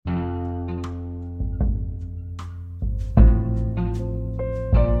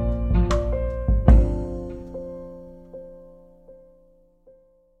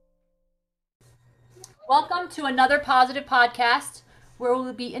Welcome to another positive podcast where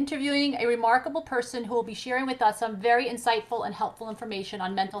we'll be interviewing a remarkable person who will be sharing with us some very insightful and helpful information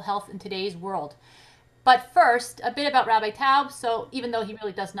on mental health in today's world. But first, a bit about Rabbi Taub. So even though he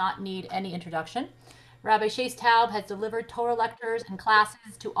really does not need any introduction, Rabbi Shais Taub has delivered Torah lectures and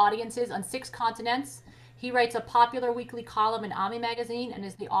classes to audiences on 6 continents. He writes a popular weekly column in Ami magazine and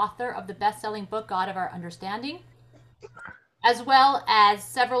is the author of the best-selling book, God of Our Understanding, as well as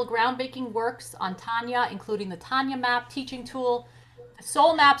several groundbreaking works on Tanya, including the Tanya Map teaching tool, the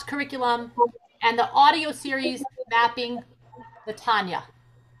Soul Maps curriculum, and the audio series Mapping the Tanya.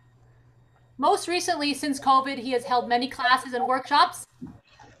 Most recently, since COVID, he has held many classes and workshops,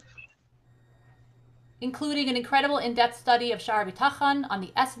 including an incredible in-depth study of Sha'ar B'tachon on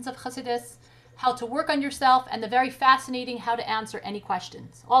the essence of Chassidus, how to work on yourself, and the very fascinating how to answer any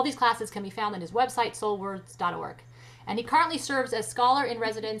questions. All these classes can be found on his website, soulwords.org. And he currently serves as scholar in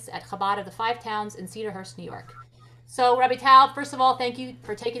residence at Chabad of the Five Towns in Cedarhurst, New York. So, Rabbi Taub, first of all, thank you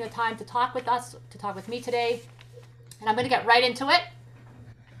for taking the time to talk with us, to talk with me today. And I'm going to get right into it.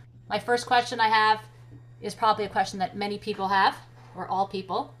 My first question I have is probably a question that many people have, or all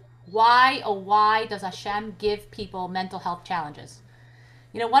people. Why, oh why, does Hashem give people mental health challenges?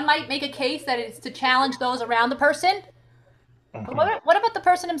 You know, one might make a case that it's to challenge those around the person. But what about the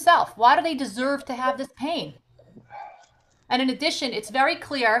person himself? Why do they deserve to have this pain? And in addition, it's very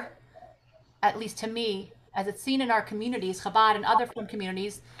clear, at least to me, as it's seen in our communities, Chabad and other Frum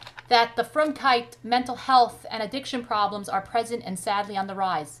communities, that the Frumkeit mental health and addiction problems are present and sadly on the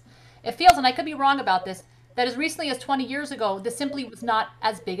rise. It feels, and I could be wrong about this, that as recently as 20 years ago, this simply was not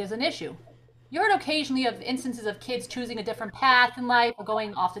as big as an issue. You heard occasionally of instances of kids choosing a different path in life or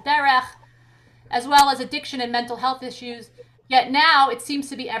going off the derech, as well as addiction and mental health issues, yet now it seems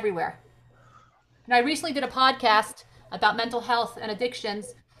to be everywhere. And I recently did a podcast about mental health and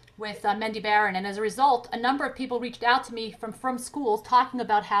addictions with Mendy Barron, and as a result, a number of people reached out to me from schools talking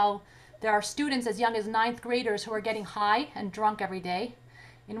about how there are students as young as 9th graders who are getting high and drunk every day.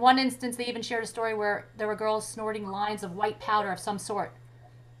 In one instance, they even shared a story where there were girls snorting lines of white powder of some sort.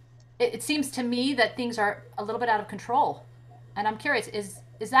 It seems to me that things are a little bit out of control. And I'm curious, is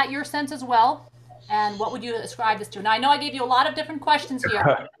that your sense as well? And what would you ascribe this to? Now, I know I gave you a lot of different questions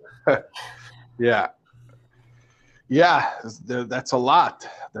here. Yeah, that's a lot.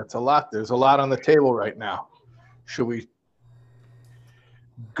 That's a lot. There's a lot on the table right now. Should we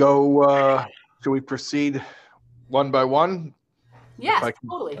go, should we proceed one by one? Yes,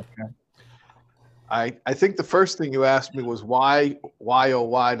 totally. Okay. I think the first thing you asked me was why, oh,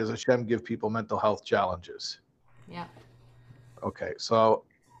 why does Hashem give people mental health challenges? Yeah. Okay, so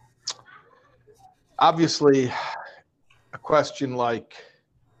obviously a question like,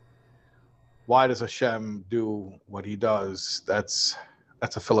 why does Hashem do what he does? That's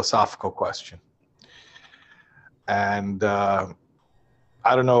a philosophical question. And I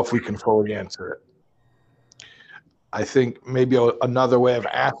don't know if we can fully answer it. I think maybe another way of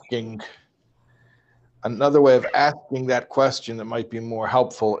asking that question that might be more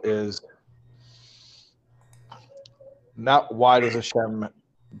helpful is not why does Hashem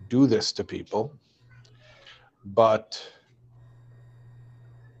do this to people, but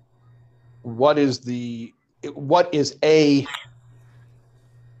what is a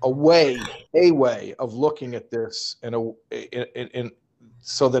way of looking at this in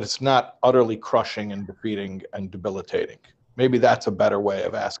so that it's not utterly crushing and defeating and debilitating. Maybe that's a better way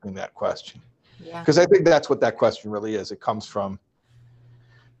of asking that question. Yeah. Because I think that's what that question really is. It comes from,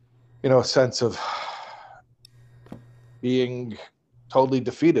 a sense of being totally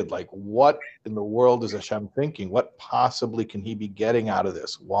defeated. Like, what in the world is Hashem thinking? What possibly can he be getting out of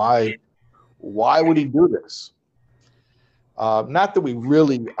this? Why would he do this? Not that we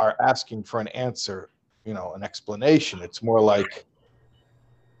really are asking for an answer, an explanation. It's more like,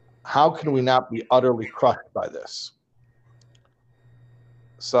 how can we not be utterly crushed by this?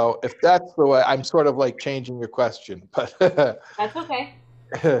 So if that's the way, I'm sort of like changing your question, but that's okay.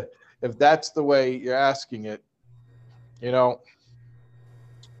 If that's the way you're asking it,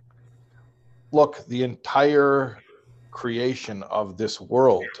 look, the entire creation of this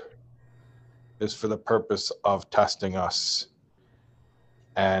world is for the purpose of testing us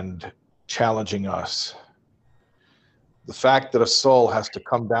and challenging us. The fact that a soul has to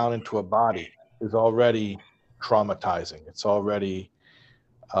come down into a body is already traumatizing. It's already,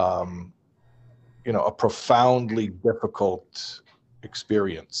 a profoundly difficult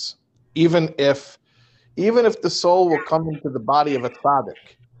experience. Even if the soul will come into the body of a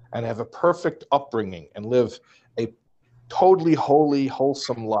tzaddik and have a perfect upbringing and live a totally holy,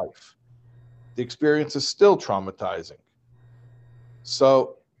 wholesome life, the experience is still traumatizing.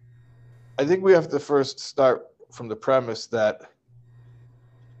 So I think we have to first start from the premise that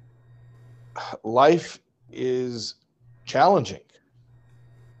life is challenging.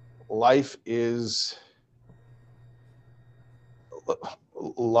 Life is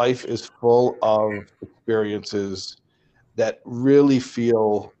full of experiences that really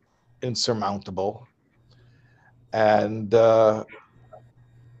feel insurmountable. And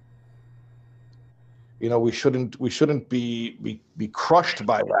we shouldn't be crushed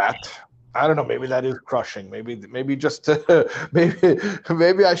by that. I don't know, maybe that is crushing. Maybe just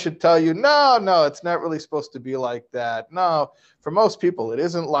maybe I should tell you, no, it's not really supposed to be like that. No, for most people it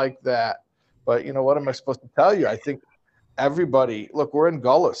isn't like that. But what am I supposed to tell you? I think everybody, look, we're in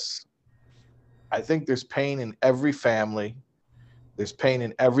Gullus. I think there's pain in every family. There's pain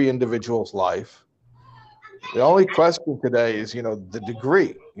in every individual's life. The only question today is, the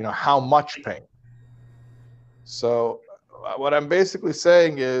degree, how much pain. So what I'm basically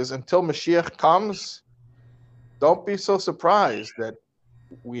saying is, until Mashiach comes, don't be so surprised that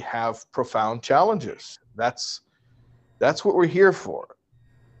we have profound challenges. That's what we're here for.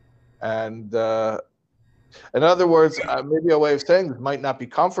 And in other words, maybe a way of saying this might not be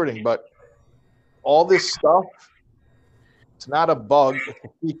comforting, but all this stuff, it's not a bug, it's a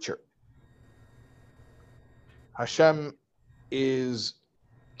feature. Hashem is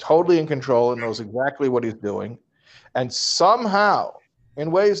totally in control and knows exactly what he's doing. And somehow, in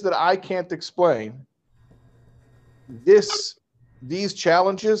ways that I can't explain, these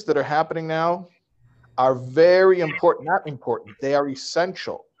challenges that are happening now are very important, not important, they are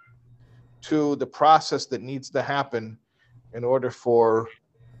essential to the process that needs to happen in order for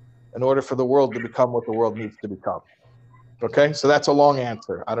the world to become what the world needs to become. Okay, so that's a long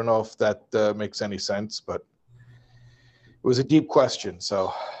answer. I don't know if that makes any sense, but it was a deep question.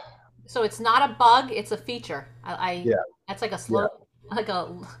 So it's not a bug; it's a feature. Yeah. That's like a slow, like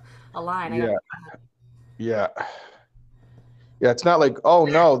a line. Yeah. It's not like, oh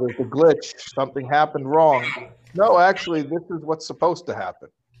no, there's a glitch, something happened wrong. No, actually, this is what's supposed to happen.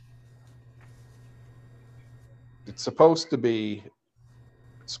 It's supposed to be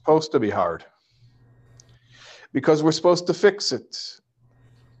hard because we're supposed to fix it.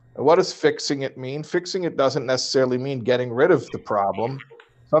 And what does fixing it mean? Fixing it doesn't necessarily mean getting rid of the problem.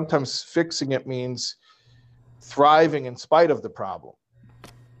 Sometimes fixing it means thriving in spite of the problem.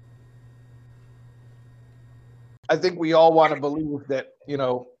 I think we all want to believe that,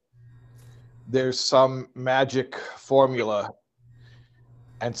 there's some magic formula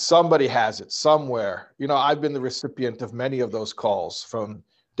and somebody has it somewhere. I've been the recipient of many of those calls from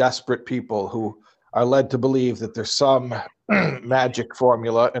desperate people who are led to believe that there's some magic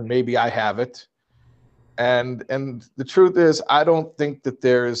formula and maybe I have it. And the truth is, I don't think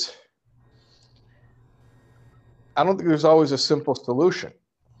there's always a simple solution.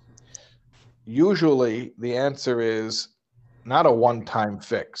 Usually the answer is not a one-time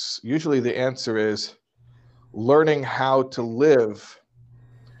fix. Usually the answer is learning how to live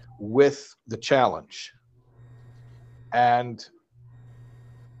with the challenge and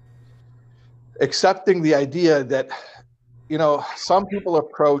accepting the idea that, some people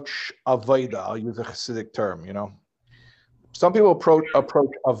approach Avodah, I'll use a Hasidic term, some people approach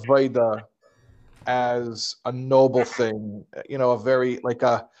Avodah as a noble thing, a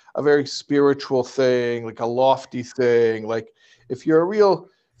very spiritual thing, like a lofty thing. Like if you're a real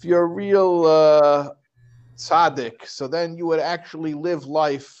tzaddik, so then you would actually live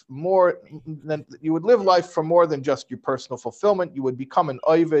life for more than just your personal fulfillment. You would become an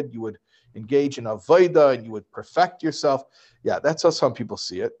oived, you would engage in avodah, and you would perfect yourself. Yeah, that's how some people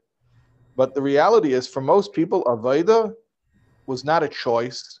see it. But the reality is, for most people, avodah was not a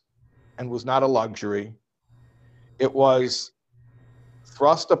choice and was not a luxury. It was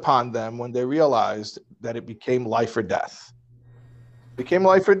thrust upon them when they realized that it became life or death. It became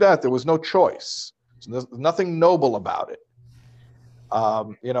life or death. There was no choice. So there's nothing noble about it.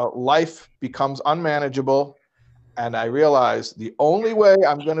 Life becomes unmanageable, and I realized the only way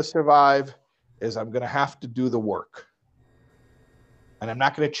I'm going to survive is I'm going to have to do the work. And I'm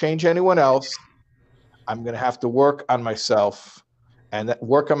not going to change anyone else. I'm going to have to work on myself. And that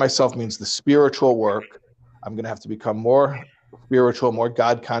work on myself means the spiritual work. I'm going to have to become more spiritual, more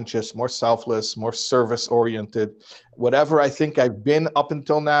God conscious, more selfless, more service oriented. Whatever I think I've been up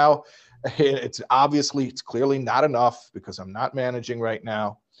until now, it's clearly not enough because I'm not managing right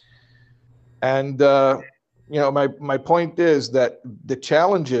now. And, my point is that the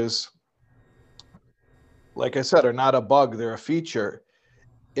challenges, like I said, are not a bug, they're a feature.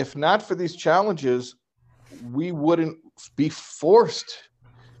 If not for these challenges, we wouldn't be forced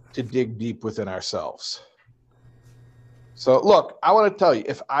to dig deep within ourselves. So look, I want to tell you,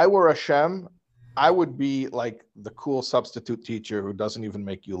 if I were Hashem, I would be like the cool substitute teacher who doesn't even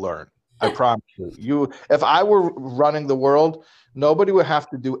make you learn. I promise you. If I were running the world, nobody would have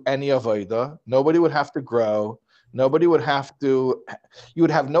to do any avodah. Nobody would have to grow. Nobody would have to, you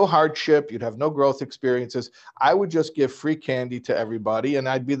would have no hardship. You'd have no growth experiences. I would just give free candy to everybody and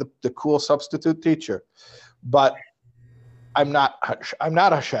I'd be the cool substitute teacher. But I'm not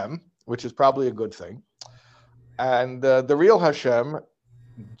Hashem, which is probably a good thing. And the real Hashem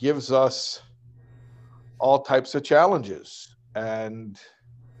gives us all types of challenges. And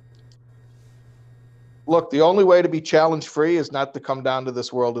look, the only way to be challenge free is not to come down to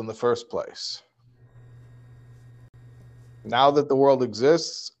this world in the first place. Now that the world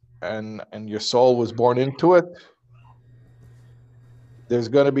exists and your soul was born into it, there's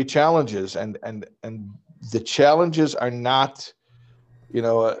going to be challenges, and the challenges are not,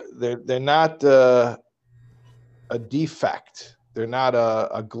 they're not a defect. They're not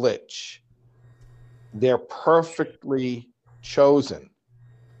a glitch. They're perfectly chosen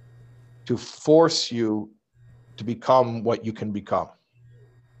to force you to become what you can become.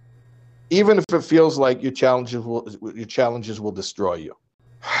 Even if it feels like your challenges will destroy you.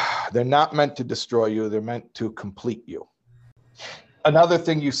 They're not meant to destroy you. They're meant to complete you. Another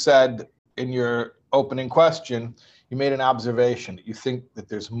thing you said in your opening question, you made an observation that you think that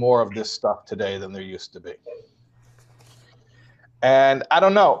there's more of this stuff today than there used to be. And I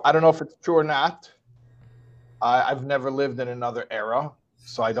don't know. I don't know if it's true or not. I've never lived in another era,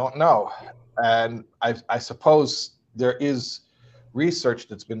 so I don't know. And I suppose there is research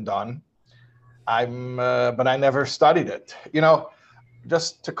that's been done. But I never studied it.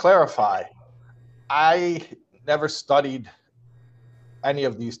 Just to clarify, I never studied any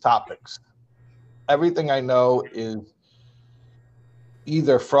of these topics. Everything I know is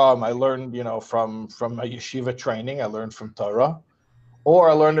either I learned, from my yeshiva training, I learned from Torah,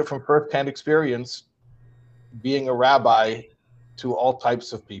 or I learned it from firsthand experience being a rabbi to all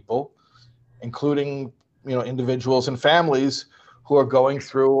types of people, including, individuals and families who are going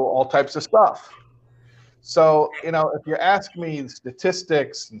through all types of stuff. So, if you ask me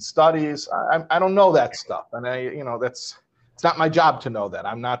statistics and studies, I don't know that stuff. And it's not my job to know that.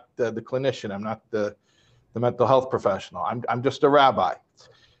 I'm not the clinician. I'm not the mental health professional. I'm just a rabbi.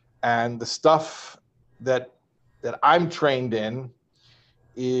 And the stuff that I'm trained in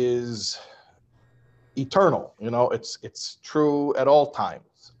is eternal. It's true at all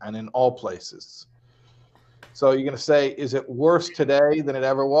times and in all places. So you're going to say, is it worse today than it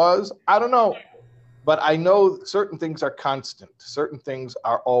ever was? I don't know. But I know certain things are constant. Certain things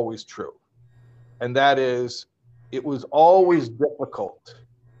are always true. And that is, it was always difficult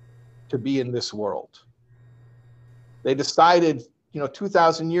to be in this world. They decided,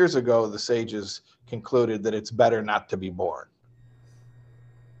 2,000 years ago, the sages concluded that it's better not to be born.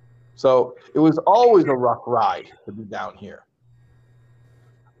 So it was always a rough ride to be down here.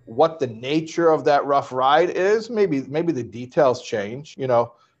 What the nature of that rough ride is, maybe the details change.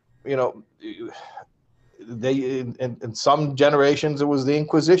 They in some generations it was the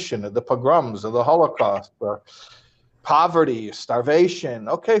Inquisition, or the pogroms, or the Holocaust, or poverty, starvation.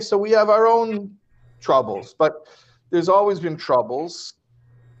 Okay, so we have our own troubles, but there's always been troubles,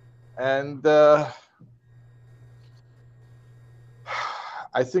 and I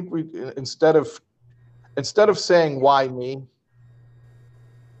think we instead of saying why me,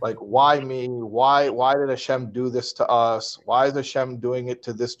 like why me, why did Hashem do this to us? Why is Hashem doing it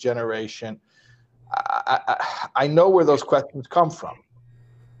to this generation? I know where those questions come from.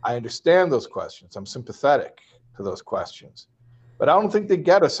 I understand those questions. I'm sympathetic to those questions. But I don't think they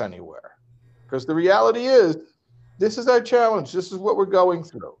get us anywhere. Because the reality is, this is our challenge. This is what we're going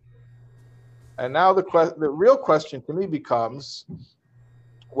through. And now the real question to me becomes,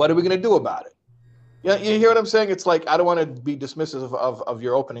 what are we going to do about it? You hear what I'm saying? It's like, I don't want to be dismissive of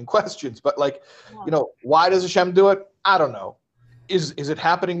your opening questions, but why does Hashem do it? I don't know. Is it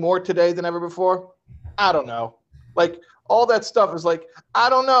happening more today than ever before? I don't know. Like, all that stuff is like, I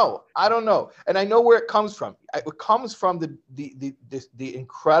don't know. And I know where it comes from. It comes from the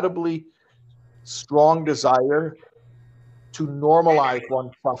incredibly strong desire to normalize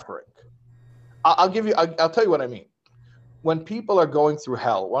one's suffering. I'll tell you what I mean. When people are going through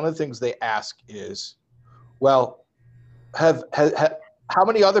hell, one of the things they ask is, well, how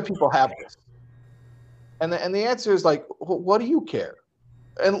many other people have this? And the answer is like, what do you care?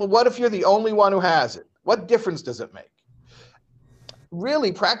 And what if you're the only one who has it? What difference does it make?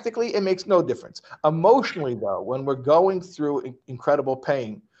 Really, practically, it makes no difference. Emotionally, though, when we're going through incredible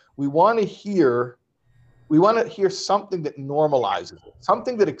pain, we want to hear We want to hear something that normalizes it,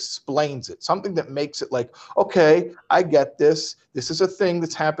 something that explains it, something that makes it like, okay, I get this. This is a thing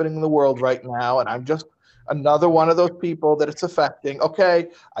that's happening in the world right now, and I'm just another one of those people that it's affecting. Okay,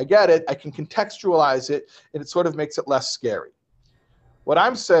 I get it. I can contextualize it, and it sort of makes it less scary. What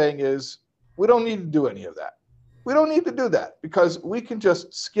I'm saying is we don't need to do any of that. We don't need to do that because we can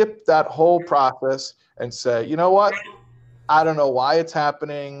just skip that whole process and say, you know what? I don't know why it's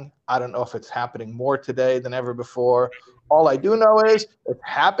happening. I don't know if it's happening more today than ever before. All I do know is it's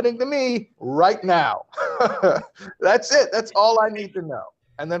happening to me right now. That's it. That's all I need to know.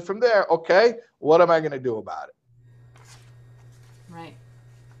 And then from there, okay, what am I going to do about it? Right.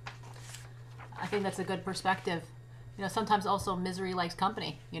 I think that's a good perspective. Sometimes also misery likes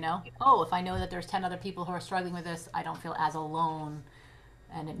company, Oh, if I know that there's 10 other people who are struggling with this, I don't feel as alone,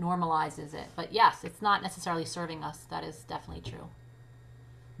 and it normalizes it. But yes, it's not necessarily serving us. That is definitely true.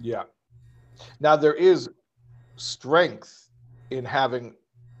 Yeah. Now, there is strength in having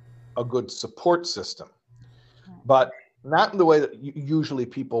a good support system, but not in the way that usually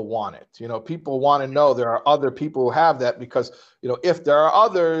people want it. People want to know there are other people who have that because, if there are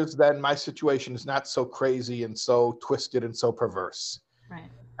others, then my situation is not so crazy and so twisted and so perverse. Right.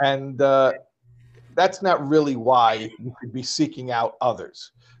 And that's not really why you should be seeking out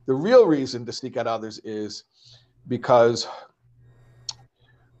others. The real reason to seek out others is because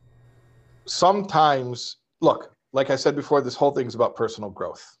sometimes, look, like I said before, this whole thing is about personal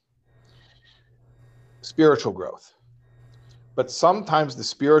growth, spiritual growth. But sometimes the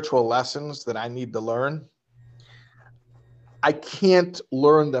spiritual lessons that I need to learn, I can't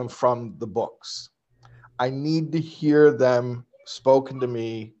learn them from the books. I need to hear them spoken to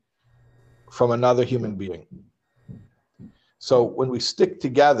me from another human being. So when we stick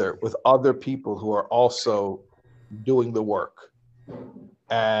together with other people who are also doing the work,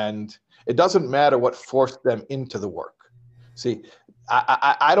 and it doesn't matter what forced them into the work. See,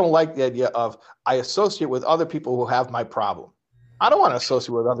 I don't like the idea of I associate with other people who have my problem. I don't want to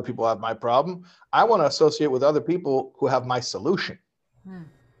associate with other people who have my problem. I want to associate with other people who have my solution.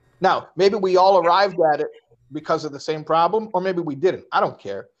 Now, maybe we all arrived at it because of the same problem, or maybe we didn't. I don't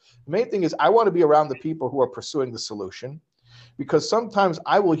care. The main thing is I want to be around the people who are pursuing the solution, because sometimes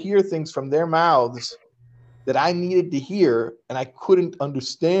I will hear things from their mouths that I needed to hear, and I couldn't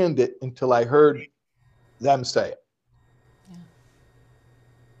understand it until I heard them say it.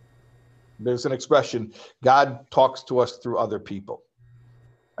 There's an expression, God talks to us through other people.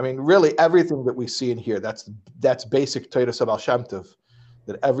 I mean, really, everything that we see and hear, that's basic Torah Baal Shem Tov,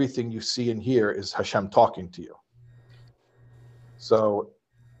 that everything you see and hear is Hashem talking to you. So,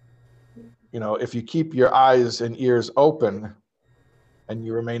 if you keep your eyes and ears open and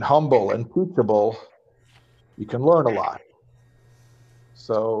you remain humble and teachable, you can learn a lot.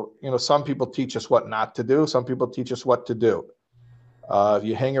 So, some people teach us what not to do. Some people teach us what to do. If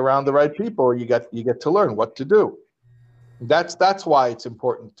you hang around the right people, you get to learn what to do. That's why it's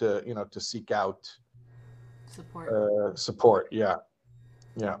important to to seek out support. Yeah.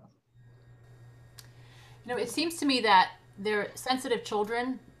 It seems to me that they're sensitive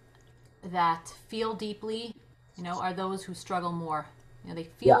children that feel deeply. Are those who struggle more. They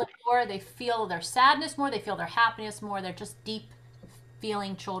feel it more. They feel their sadness more. They feel their happiness more. They're just deep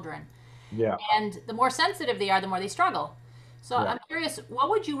feeling children. Yeah. And the more sensitive they are, the more they struggle. So I'm curious,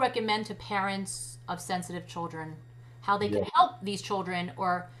 what would you recommend to parents of sensitive children, how they can help these children,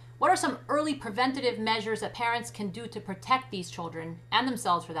 or what are some early preventative measures that parents can do to protect these children, and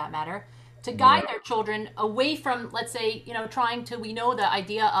themselves for that matter, to guide their children away from, let's say, we know the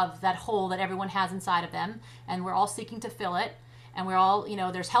idea of that hole that everyone has inside of them, and we're all seeking to fill it, and we're all,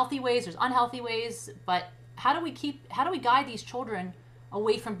 there's healthy ways, there's unhealthy ways, but how do we guide these children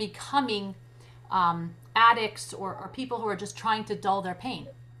away from becoming addicts or people who are just trying to dull their pain?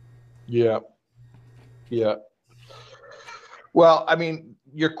 Yeah. Well, I mean,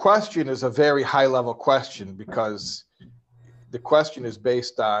 your question is a very high level question because the question is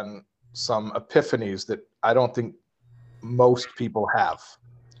based on some epiphanies that I don't think most people have.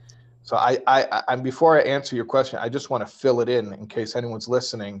 So I before I answer your question, I just want to fill it in case anyone's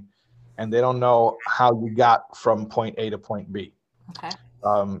listening and they don't know how you got from point A to point B. Okay.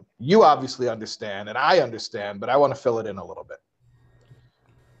 You obviously understand, and I understand, but I want to fill it in a little bit.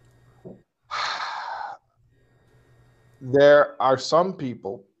 There are some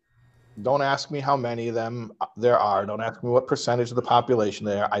people, don't ask me how many of them there are, don't ask me what percentage of the population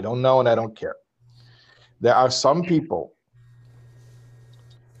they are, I don't know and I don't care. There are some people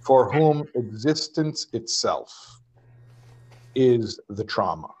for whom existence itself is the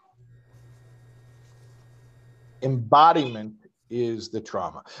trauma. Embodiment is the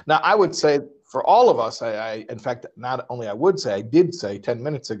trauma. Now, I would say for all of us, in fact, not only I would say, I did say 10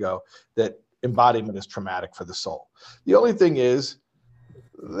 minutes ago that embodiment is traumatic for the soul. The only thing is,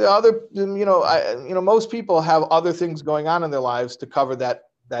 the other, most people have other things going on in their lives to cover that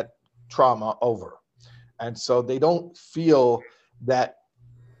trauma over. And so they don't feel that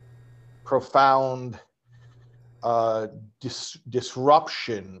profound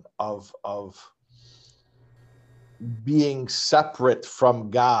disruption of being separate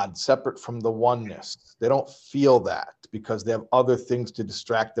from God, separate from the oneness. They don't feel that because they have other things to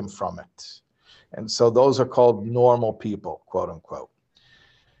distract them from it. And so those are called normal people, quote unquote.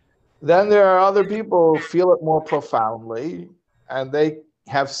 Then there are other people who feel it more profoundly, and they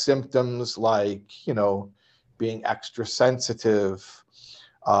have symptoms like, being extra sensitive,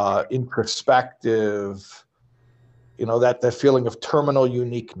 introspective, that the feeling of terminal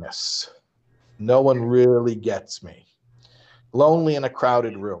uniqueness. No one really gets me. Lonely in a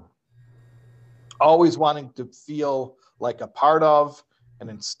crowded room. Always wanting to feel like a part of, and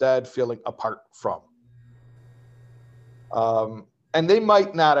instead feeling apart from. And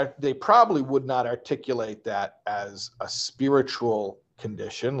they probably would not articulate that as a spiritual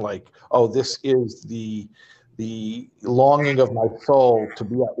condition, like, oh, this is the longing of my soul to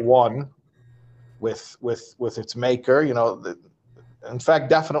be at one with its maker. In fact,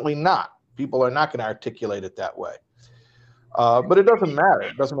 definitely not. People are not going to articulate it that way. But it doesn't matter.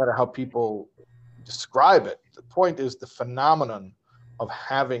 It doesn't matter how people describe it. The point is the phenomenon of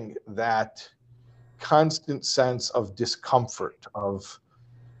having that constant sense of discomfort, of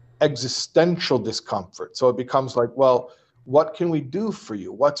existential discomfort. So it becomes like, well, what can we do for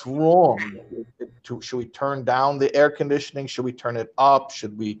you? What's wrong? Should we turn down the air conditioning? Should we turn it up?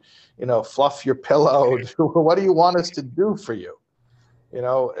 Should we, fluff your pillow? What do you want us to do for you?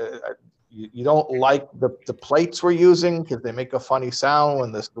 You don't like the plates we're using because they make a funny sound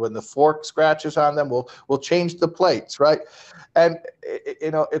when the fork scratches on them. We'll change the plates, right? And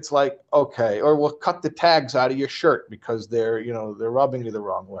it's like, okay, or we'll cut the tags out of your shirt because they're rubbing you the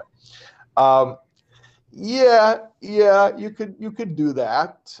wrong way. Yeah, you could do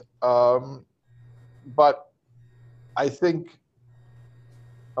that, but I think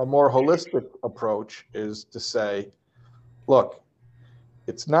a more holistic approach is to say, look,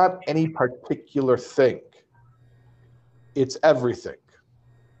 it's not any particular thing. It's everything.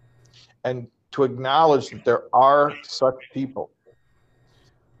 And to acknowledge that there are such people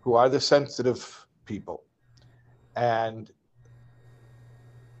who are the sensitive people, and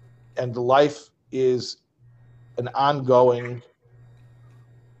life is an ongoing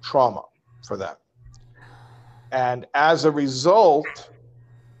trauma for them. And as a result,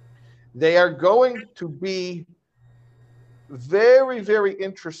 they are going to be very, very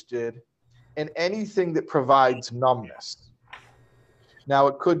interested in anything that provides numbness. Now,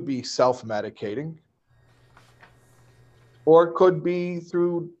 it could be self-medicating, or it could be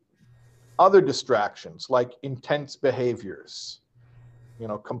through other distractions like intense behaviors,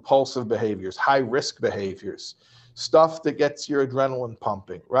 compulsive behaviors, high-risk behaviors, stuff that gets your adrenaline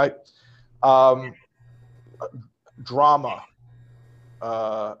pumping, right? Drama.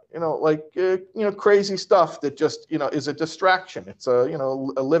 Crazy stuff that just, is a distraction. It's a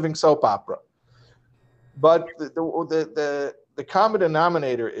living soap opera. But the common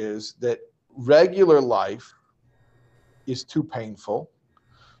denominator is that regular life is too painful.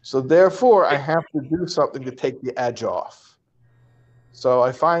 So therefore, I have to do something to take the edge off. So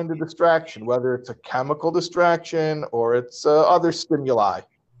I find a distraction, whether it's a chemical distraction or it's other stimuli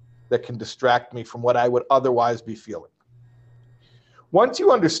that can distract me from what I would otherwise be feeling. Once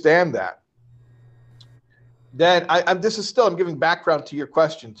you understand that, then I'm giving background to your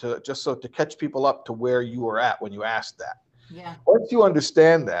question to catch people up to where you were at when you asked that. Yeah. Once you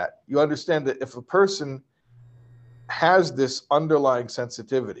understand that if a person has this underlying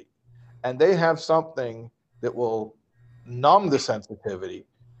sensitivity and they have something that will numb the sensitivity,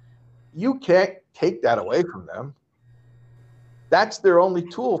 you can't take that away from them. That's their only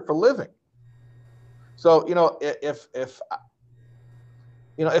tool for living. So,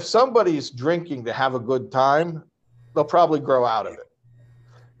 if somebody's drinking to have a good time, they'll probably grow out of it.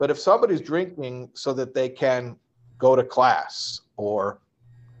 But if somebody's drinking so that they can go to class or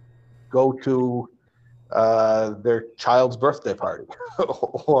go to their child's birthday party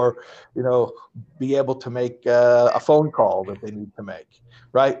or, be able to make a phone call that they need to make,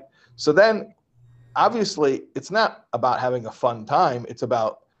 right? So then, obviously, it's not about having a fun time. It's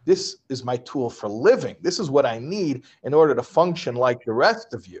about, this is my tool for living. This is what I need in order to function like the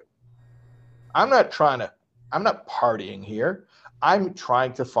rest of you. I'm not partying here. I'm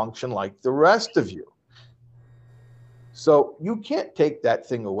trying to function like the rest of you. So you can't take that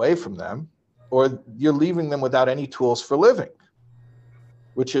thing away from them, or you're leaving them without any tools for living,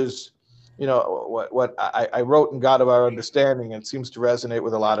 which is, what I wrote in God of Our Understanding, and it seems to resonate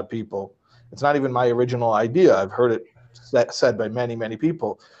with a lot of people. It's not even my original idea. I've heard it said by many, many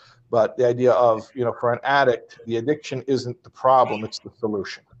people. But the idea of, for an addict, the addiction isn't the problem, it's the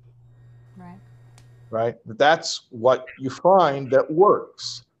solution. Right. Right? That's what you find that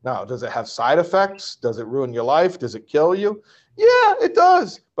works. Now, does it have side effects? Does it ruin your life? Does it kill you? Yeah, it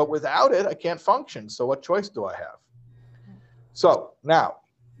does. But without it, I can't function. So what choice do I have? So now,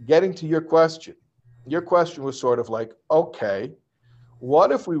 getting to your question was sort of like, okay,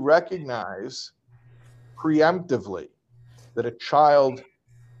 what if we recognize preemptively that a child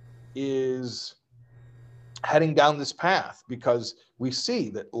is heading down this path because we see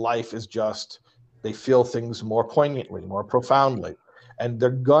that life is just, they feel things more poignantly, more profoundly, and they're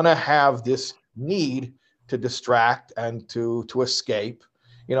gonna have this need to distract and to escape.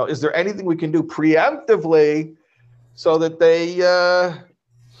 Is there anything we can do preemptively so that they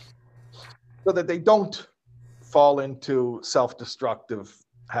don't fall into self-destructive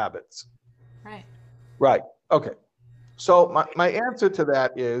habits? Right. Okay. So my answer to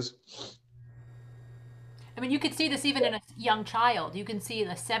that is, I mean, you could see this even in a young child. You can see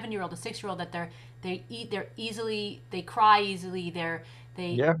the 7-year-old, a 6-year-old, that they cry easily.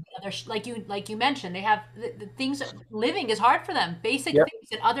 yeah, They're like you mentioned, they have the things. Living is hard for them. Basic yeah, things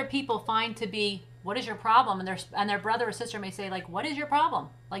that other people find to be, what is your problem? And their brother or sister may say, like, what is your problem?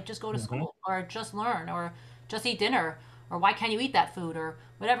 Like, just go to mhm, school, or just learn, or just eat dinner, or why can't you eat that food, or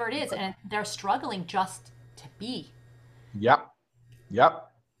whatever it is, and they're struggling just to be. yep, yep.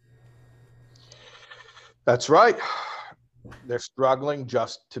 That's right. They're struggling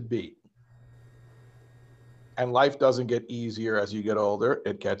just to be. And life doesn't get easier as you get older.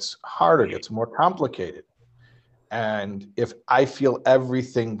 It gets harder, gets more complicated. And if I feel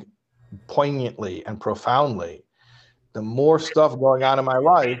everything poignantly and profoundly, the more stuff going on in my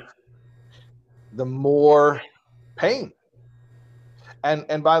life, the more pain.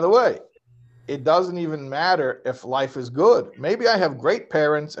 And by the way, it doesn't even matter if life is good. Maybe I have great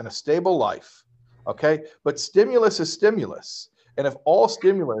parents and a stable life. Okay. But stimulus is stimulus. And if all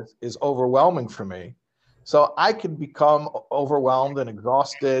stimulus is overwhelming for me, so I can become overwhelmed and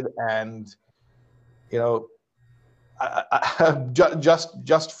exhausted and,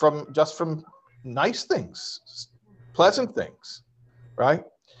 just from nice things, pleasant things, right?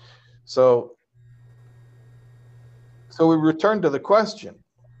 So we return to the question: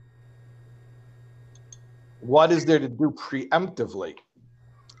 what is there to do preemptively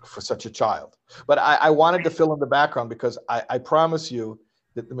for such a child? But I wanted to fill in the background because I promise you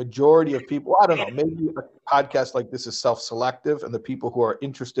that the majority of people, I don't know, maybe a podcast like this is self-selective, and the people who are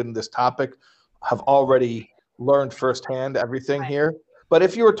interested in this topic have already learned firsthand everything here. But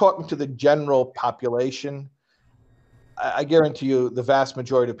if you were talking to the general population, I guarantee you the vast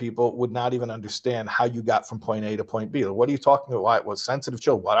majority of people would not even understand how you got from point A to point B. What are you talking about? What sensitive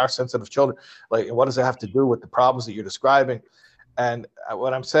children? What are sensitive children? Like, what does it have to do with the problems that you're describing? And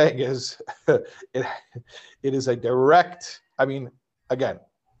what I'm saying is, it is a direct. I mean, again,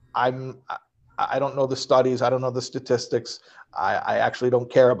 I don't know the studies. I don't know the statistics. I actually don't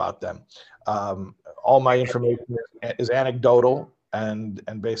care about them. All my information is anecdotal and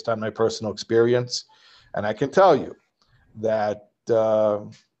based on my personal experience. And I can tell you that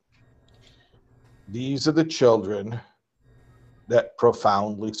these are the children that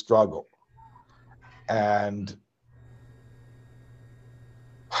profoundly struggle. And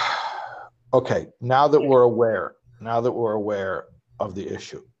okay, now that we're aware of the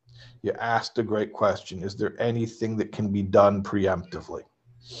issue, you asked a great question: is there anything that can be done preemptively?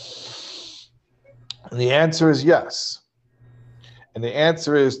 And the answer is yes. And the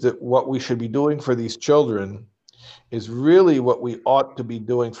answer is that what we should be doing for these children is really what we ought to be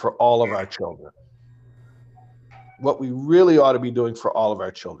doing for all of our children. What we really ought to be doing for all of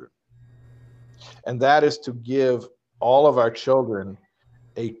our children. And that is to give all of our children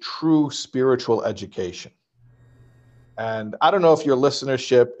a true spiritual education. And I don't know if your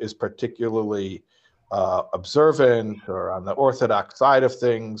listenership is particularly observant or on the Orthodox side of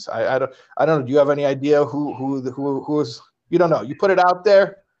things. I don't know. Do you have any idea who is? You don't know. You put it out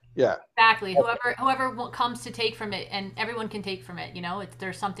there. Yeah. Exactly. Whoever comes to take from it, and everyone can take from it.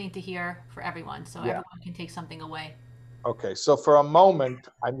 There's something to hear for everyone, so Yeah. everyone can take something away. Okay. So for a moment,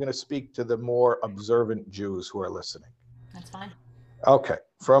 I'm going to speak to the more observant Jews who are listening. That's fine. Okay.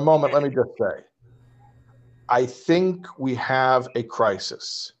 For a moment, let me just say, I think we have a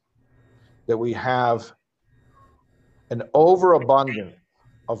crisis, that we have an overabundance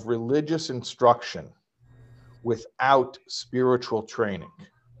of religious instruction without spiritual training.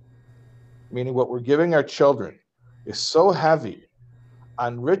 Meaning what we're giving our children is so heavy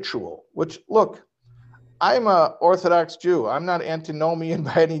on ritual, which, look, I'm an Orthodox Jew. I'm not antinomian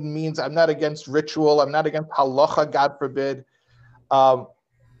by any means. I'm not against ritual. I'm not against halacha, God forbid.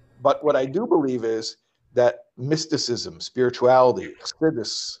 But what I do believe is that mysticism, spirituality,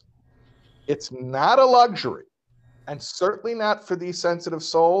 chassidus, it's not a luxury, and certainly not for these sensitive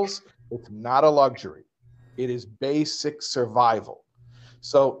souls. It's not a luxury. It is basic survival.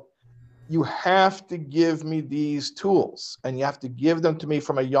 So you have to give me these tools, and you have to give them to me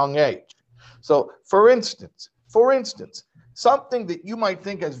from a young age. So for instance, something that you might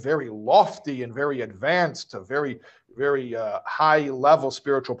think as very lofty and very advanced, a very high level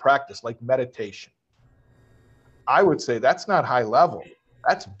spiritual practice like meditation. I would say that's not high level.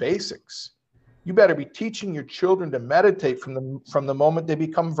 That's basics. You better be teaching your children to meditate from the moment they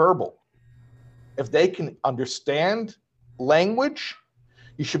become verbal. If they can understand language,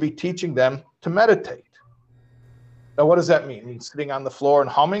 you should be teaching them to meditate. Now, what does that mean? It means sitting on the floor and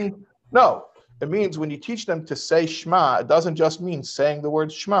humming? No, it means when you teach them to say Shema, it doesn't just mean saying the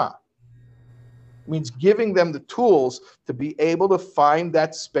word Shema. It means giving them the tools to be able to find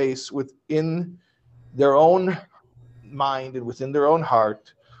that space within their own mind and within their own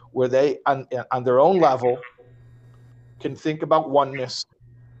heart, where they, on their own level, can think about oneness.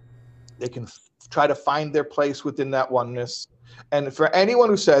 They can try to find their place within that oneness. And for anyone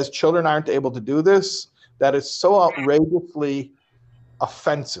who says children aren't able to do this, that is so outrageously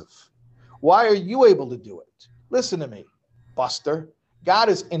offensive. Why are you able to do it? Listen to me, Buster. God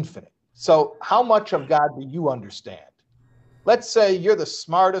is infinite. So how much of God do you understand? Let's say you're the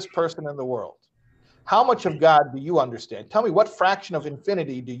smartest person in the world. How much of God do you understand? Tell me, what fraction of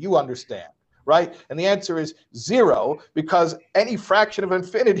infinity do you understand, right? And the answer is 0, because any fraction of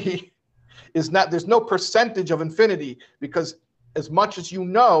infinity is not, there's no percentage of infinity, because as much as you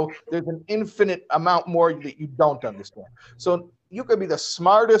know, there's an infinite amount more that you don't understand. So you could be the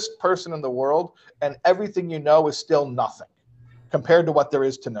smartest person in the world, and everything you know is still nothing compared to what there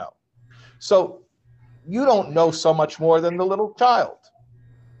is to know. So you don't know so much more than the little child.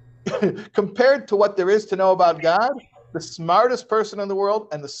 Compared to what there is to know about God, the smartest person in the world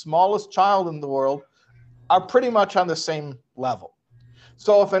and the smallest child in the world are pretty much on the same level.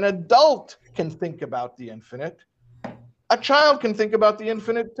 So if an adult can think about the infinite, a child can think about the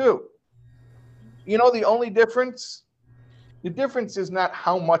infinite too. You know the only difference? The difference is not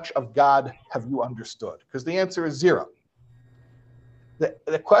how much of God have you understood, because the answer is 0.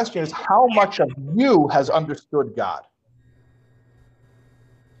 The question is how much of you has understood God.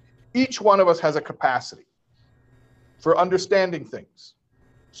 Each one of us has a capacity for understanding things.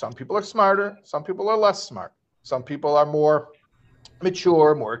 Some people are smarter, some people are less smart. Some people are more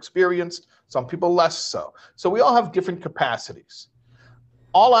mature, more experienced, some people less so. So we all have different capacities.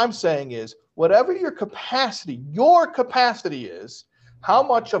 All I'm saying is, whatever your capacity is, how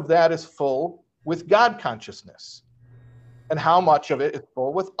much of that is full with God consciousness? And how much of it is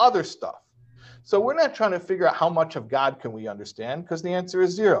full with other stuff? So we're not trying to figure out how much of God can we understand, because the answer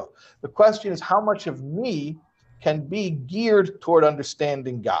is 0. The question is how much of me can be geared toward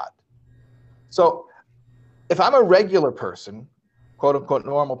understanding God. So if I'm a regular person, quote unquote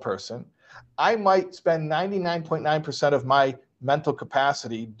normal person, I might spend 99.9% of my mental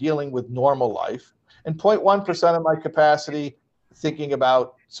capacity dealing with normal life and 0.1% of my capacity thinking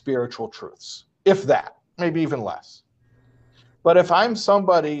about spiritual truths, if that, maybe even less. But if I'm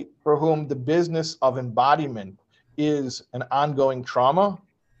somebody for whom the business of embodiment is an ongoing trauma,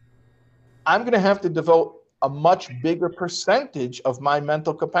 I'm going to have to devote a much bigger percentage of my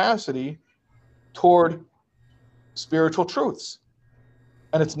mental capacity toward spiritual truths.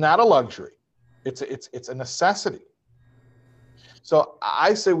 And it's not a luxury. It's a necessity. So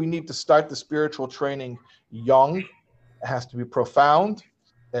I say we need to start the spiritual training young. It has to be profound.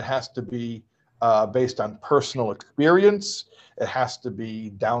 It has to be based on personal experience. It has to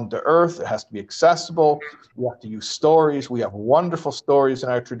be down to earth. It has to be accessible. We have to use stories. We have wonderful stories in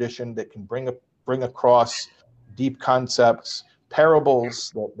our tradition that can bring across deep concepts,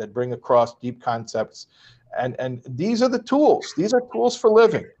 parables that bring across deep concepts. And these are the tools. These are tools for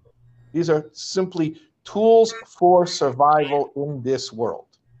living. These are simply tools for survival in this world.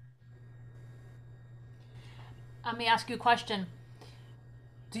 Let me ask you a question.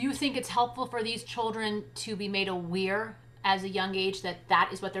 Do you think it's helpful for these children to be made aware as a young age that that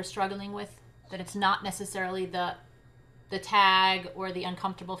is what they're struggling with? That it's not necessarily the tag or the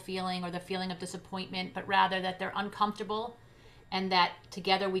uncomfortable feeling or the feeling of disappointment, but rather that they're uncomfortable, and that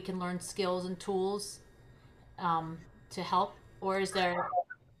together we can learn skills and tools to help? Or is there...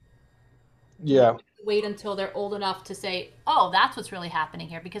 Do we Yeah. wait until they're old enough to say, oh, that's what's really happening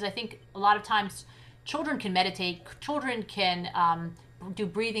here? Because I think a lot of times children can meditate, children can do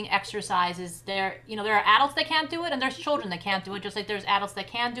breathing exercises. There are adults that can't do it, and there's children that can't do it, just like there's adults that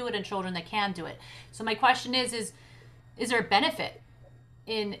can do it and children that can do it. So my question is there a benefit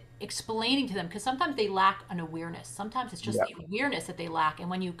in explaining to them? Because sometimes they lack an awareness. Sometimes it's just Yeah. the awareness that they lack. And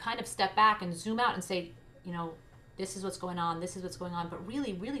when you kind of step back and zoom out and say, you know, this is what's going on, this is what's going on, but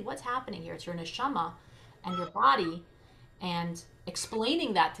really, really what's happening here? It's your neshama and your body, and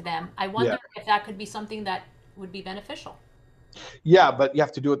explaining that to them. I Yeah. wonder if that could be something that would be beneficial. Yeah, but you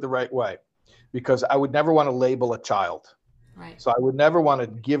have to do it the right way, because I would never want to label a child. Right. So I would never want to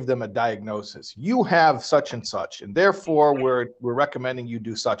give them a diagnosis. You have such and such, and therefore we're recommending you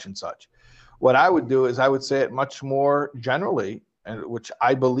do such and such. What I would do is I would say it much more generally, and which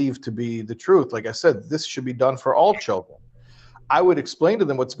I believe to be the truth. Like I said, this should be done for all children. I would explain to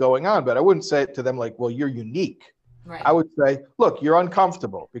them what's going on, but I wouldn't say it to them like, well, you're unique. Right. I would say, look, you're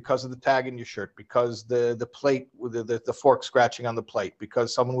uncomfortable because of the tag in your shirt, because the plate, the fork scratching on the plate,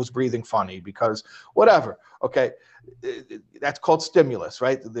 because someone was breathing funny, because whatever. Okay, that's called stimulus,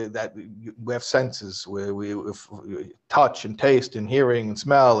 right? That we have senses, we touch and taste and hearing and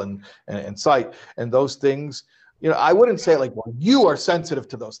smell and sight, and those things. I wouldn't say like, well, you are sensitive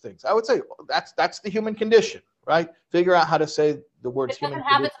to those things. I would say, well, that's the human condition, right? Figure out how to say the words. It doesn't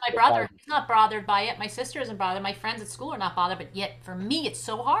happen to my brother. He's not bothered by it. My sister isn't bothered. My friends at school are not bothered. But yet, for me, it's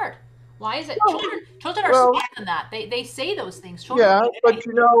so hard. Why is it? Children are smarter than that. They say those things. Yeah, but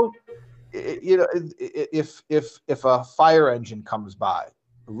if a fire engine comes by,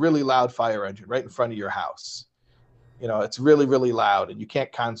 a really loud fire engine right in front of your house, it's really, really loud, and you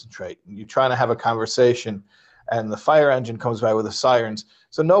can't concentrate, and you're trying to have a conversation, and the fire engine comes by with the sirens,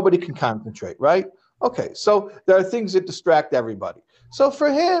 so nobody can concentrate, right? Okay, so there are things that distract everybody. So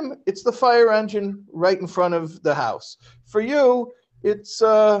for him, it's the fire engine right in front of the house. For you, it's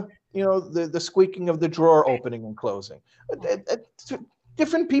the squeaking of the drawer opening and closing.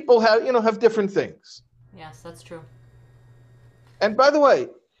 Different people have different things. Yes, that's true. And by the way,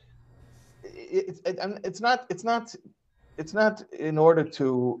 it's not in order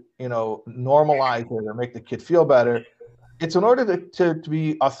to normalize it or make the kid feel better. It's in order to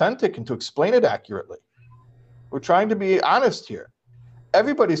be authentic and to explain it accurately. We're trying to be honest here.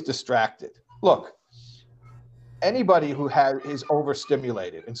 Everybody's distracted. Look, anybody who is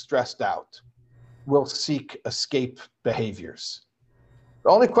overstimulated and stressed out will seek escape behaviors.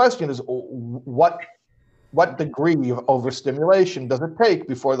 The only question is what degree of overstimulation does it take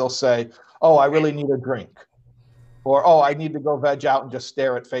before they'll say, oh, I really need a drink. Or, oh, I need to go veg out and just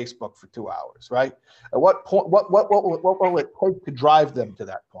stare at Facebook for 2 hours, right? At what point, what will it take to drive them to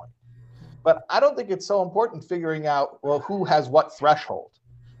that point? But I don't think it's so important figuring out, well, who has what threshold.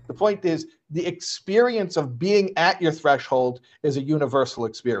 The point is the experience of being at your threshold is a universal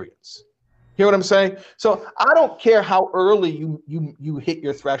experience. Hear what I'm saying? So I don't care how early you hit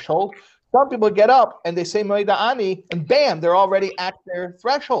your threshold. Some people get up and they say Moida Ani, and bam, they're already at their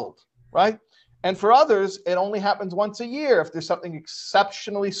threshold, right? And for others, it only happens once a year if there's something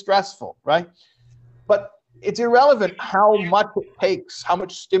exceptionally stressful, right? But it's irrelevant how much it takes, how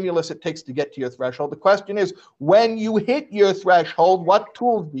much stimulus it takes to get to your threshold. The question is, when you hit your threshold, what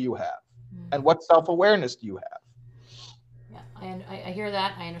tools do you have? And what self-awareness do you have? Yeah, and I hear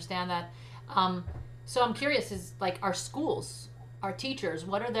that. I understand that. So I'm curious, is like our schools, our teachers,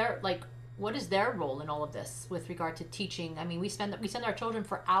 what is their role in all of this with regard to teaching? I mean, we send our children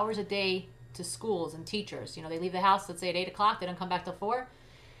for hours a day to schools and teachers. They leave the house, let's say at 8 o'clock, they don't come back till 4.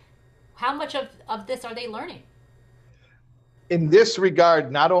 How much of this are they learning? In this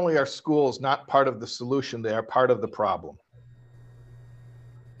regard, not only are schools not part of the solution, they are part of the problem.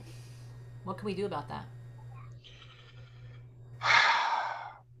 What can we do about that?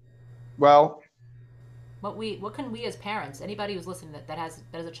 Well, what can we as parents, anybody who's listening that has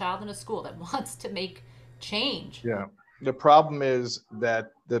a child in a school that wants to make change? Yeah. The problem is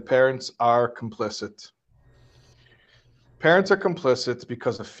that the parents are complicit. Parents are complicit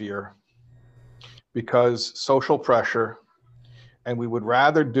because of fear, because social pressure, and we would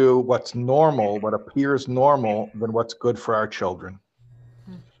rather do what's normal, what appears normal, than what's good for our children.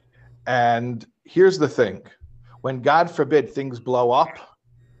 And here's the thing. When, God forbid, things blow up,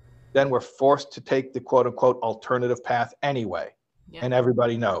 then we're forced to take the quote-unquote alternative path anyway, and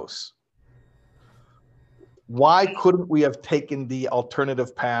everybody knows. Why couldn't we have taken the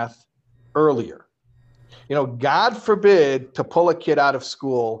alternative path earlier? God forbid to pull a kid out of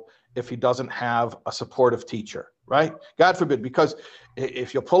school if he doesn't have a supportive teacher, right? God forbid, because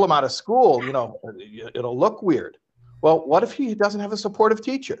if you pull him out of school, it'll look weird. Well, what if he doesn't have a supportive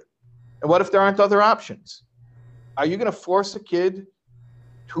teacher? And what if there aren't other options? Are you going to force a kid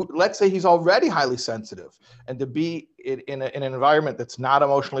who, let's say he's already highly sensitive, and to be in an environment that's not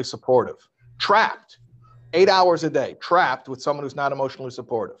emotionally supportive, trapped 8 hours a day, trapped with someone who's not emotionally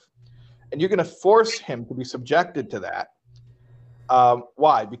supportive, and you're going to force him to be subjected to that?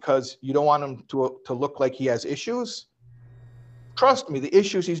 Why? Because you don't want him to look like he has issues? Trust me, the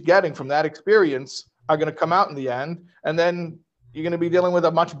issues he's getting from that experience are going to come out in the end, and then you're going to be dealing with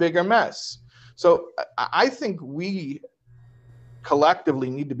a much bigger mess. So I think we collectively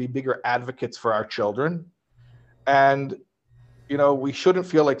need to be bigger advocates for our children. And, we shouldn't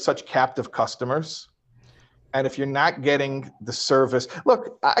feel like such captive customers. And if you're not getting the service,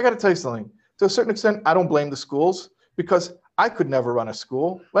 look, I got to tell you something. To a certain extent, I don't blame the schools, because I could never run a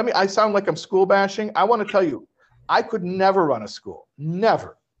school. I sound like I'm school bashing. I want to tell you, I could never run a school.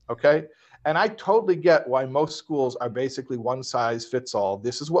 Never. Okay. And I totally get why most schools are basically one size fits all.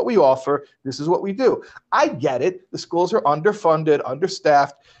 This is what we offer. This is what we do. I get it. The schools are underfunded,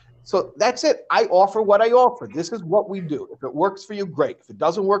 understaffed. So that's it. I offer what I offer. This is what we do. If it works for you, great. If it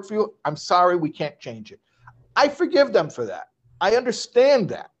doesn't work for you, I'm sorry, we can't change it. I forgive them for that. I understand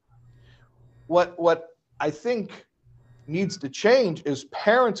that. What I think needs to change is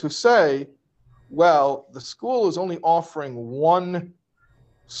parents who say, well, the school is only offering one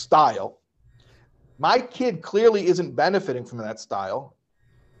style. My kid clearly isn't benefiting from that style,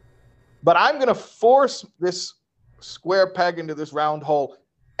 but I'm going to force this square peg into this round hole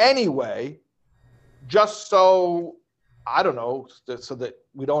anyway, just so, I don't know, so that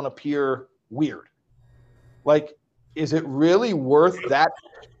we don't appear weird. Like, is it really worth that?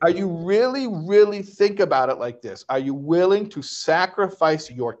 Are you really think about it like this? Are you willing to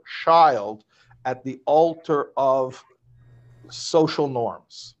sacrifice your child at the altar of social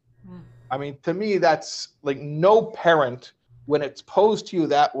norms? I mean, to me, that's like, no parent, when it's posed to you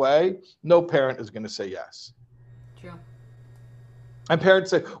that way, no parent is going to say yes. True. And parents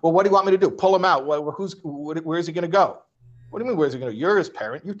say, well, what do you want me to do? Pull him out. Well, where's he going to go? What do you mean, where's he going to go? You're his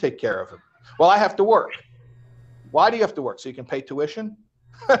parent. You take care of him. Well, I have to work. Why do you have to work? So you can pay tuition?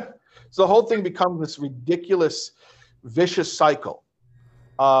 So the whole thing becomes this ridiculous, vicious cycle.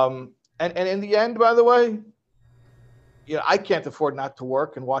 And in the end, by the way, I can't afford not to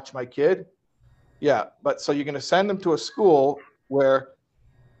work and watch my kid. Yeah, but so you're going to send them to a school where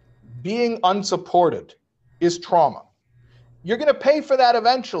being unsupported is trauma. You're going to pay for that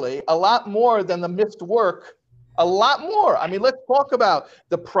eventually, a lot more than the missed work, a lot more. I mean, let's talk about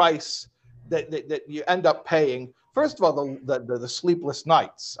the price that you end up paying. First of all, the sleepless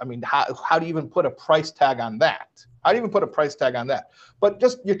nights. I mean, how do you even put a price tag on that? How do you even put a price tag on that? But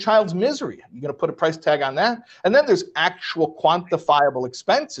just your child's misery, you're going to put a price tag on that? And then there's actual quantifiable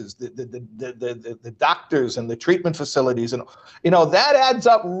expenses, the doctors and the treatment facilities. And, that adds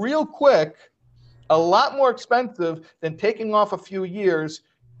up real quick, a lot more expensive than taking off a few years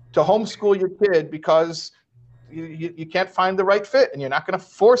to homeschool your kid because you can't find the right fit, and you're not going to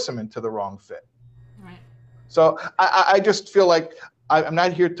force them into the wrong fit. Right. So I just feel like I'm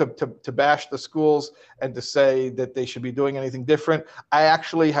not here to bash the schools and to say that they should be doing anything different. I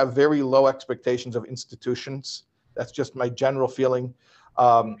actually have very low expectations of institutions. That's just my general feeling.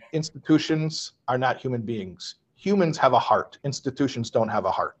 Institutions are not human beings. Humans have a heart. Institutions don't have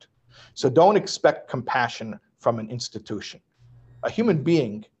a heart. So don't expect compassion from an institution. A human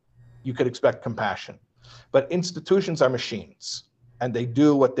being, you could expect compassion. But institutions are machines, and they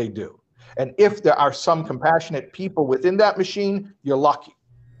do what they do. And if there are some compassionate people within that machine, you're lucky.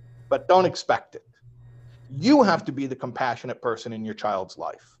 But don't expect it. You have to be the compassionate person in your child's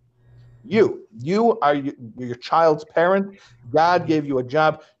life. You are your child's parent. God gave you a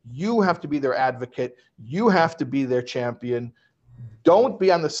job. You have to be their advocate. You have to be their champion. Don't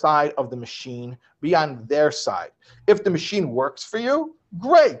be on the side of the machine. Be on their side. If the machine works for you,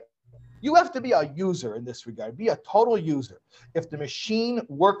 great. You have to be a user in this regard. Be a total user. If the machine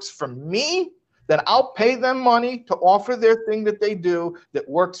works for me, then I'll pay them money to offer their thing that they do that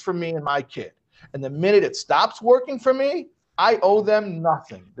works for me and my kid. And the minute it stops working for me, I owe them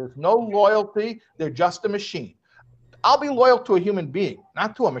nothing. There's no loyalty. They're just a machine. I'll be loyal to a human being,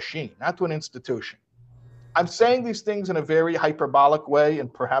 not to a machine, not to an institution. I'm saying these things in a very hyperbolic way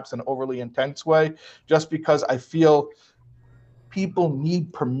and perhaps an overly intense way, just because I feel people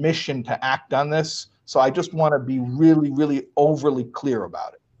need permission to act on this. So I just want to be really overly clear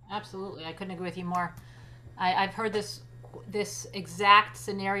about it. Absolutely. I couldn't agree with you more. I've heard this exact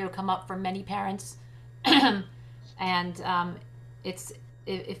scenario come up from many parents. And it's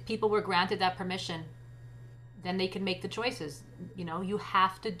if people were granted that permission, then they can make the choices. You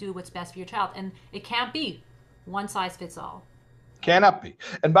have to do what's best for your child. And it can't be one size fits all. Cannot be.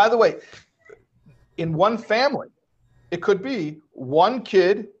 And by the way, in one family, it could be one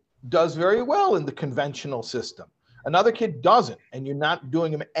kid does very well in the conventional system. Another kid doesn't, and you're not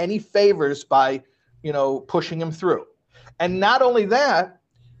doing him any favors by, pushing him through. And not only that,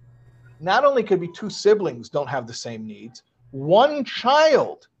 not only could be two siblings don't have the same needs, one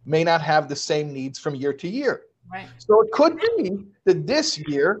child may not have the same needs from year to year. Right. So it could be that this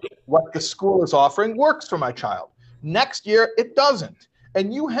year, what the school is offering works for my child. Next year, it doesn't.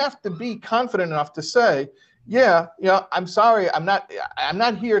 And you have to be confident enough to say, yeah, I'm sorry, I'm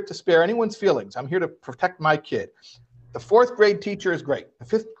not here to spare anyone's feelings. I'm here to protect my kid. The 4th grade teacher is great. The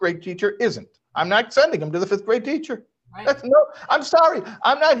 5th grade teacher isn't. I'm not sending him to the 5th grade teacher. Right. I'm sorry.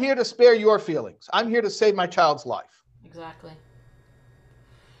 I'm not here to spare your feelings. I'm here to save my child's life. Exactly.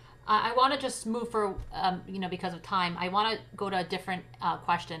 I want to just move for, because of time. I want to go to a different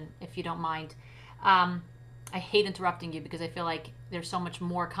question, if you don't mind. I hate interrupting you because I feel like there's so much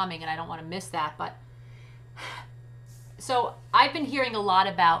more coming and I don't want to miss that. But so I've been hearing a lot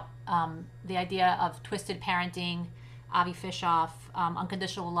about the idea of twisted parenting, Avi Fishoff,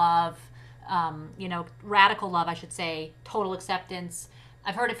 unconditional love, radical love, I should say, total acceptance.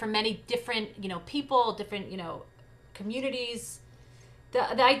 I've heard it from many different, people, different, communities.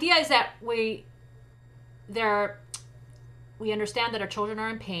 The idea is that we understand that our children are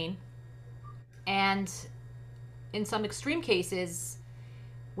in pain, and in some extreme cases,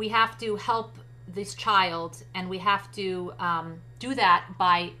 we have to help this child, and we have to do that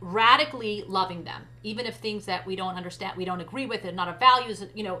by radically loving them, even if things that we don't understand, we don't agree with, and not our values,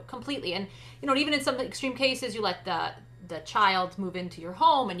 completely. And even in some extreme cases, you let the child move into your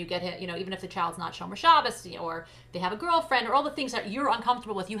home, and you get him, even if the child's not Shomer Shabbos, or they have a girlfriend, or all the things that you're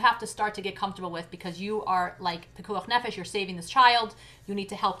uncomfortable with, you have to start to get comfortable with, because you are like Pekuach Nefesh, you're saving this child, you need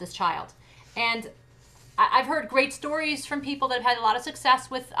to help this child. And I've heard great stories from people that have had a lot of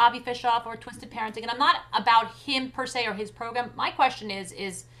success with Avi Fishoff or twisted parenting, and I'm not about him per se or his program. My question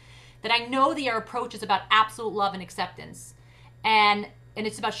is that I know their approach is about absolute love and acceptance, and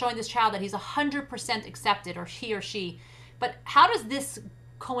it's about showing this child that he's 100% accepted, or he or she. But how does this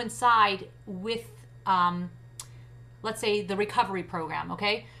coincide with, let's say, the recovery program,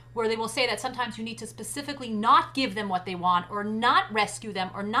 okay? Where they will say that sometimes you need to specifically not give them what they want, or not rescue them,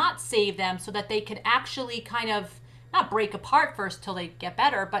 or not save them, so that they can actually kind of not break apart first till they get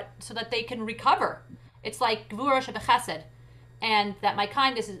better, but so that they can recover. It's like Gvura Shebechesed, and that my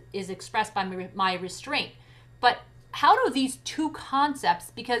kindness is expressed by my restraint. But how do these two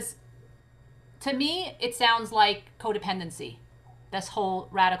concepts, because to me, it sounds like codependency, this whole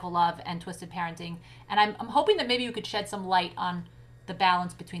radical love and twisted parenting. And I'm hoping that maybe you could shed some light on the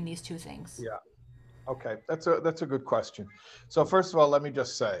balance between these two things. Yeah. Okay. That's a good question. So first of all, let me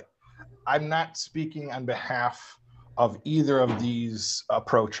just say, I'm not speaking on behalf of either of these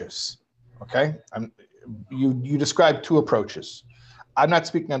approaches. Okay. You described two approaches. I'm not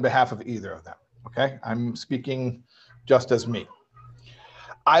speaking on behalf of either of them. Okay. I'm speaking just as me.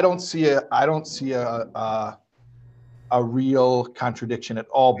 I don't see a real contradiction at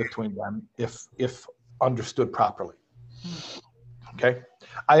all between them if understood properly. Okay,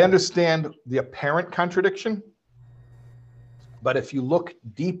 I understand the apparent contradiction, but if you look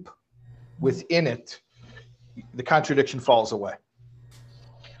deep within it, the contradiction falls away.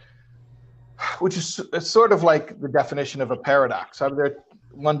 Which is sort of like the definition of a paradox.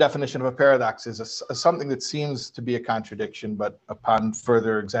 One definition of a paradox is something that seems to be a contradiction, but upon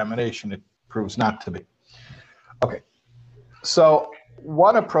further examination, it proves not to be. Okay, so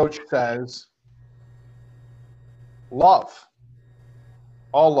one approach says love,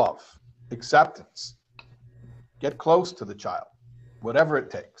 all love, acceptance, get close to the child, whatever it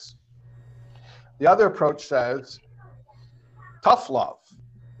takes. The other approach says tough love,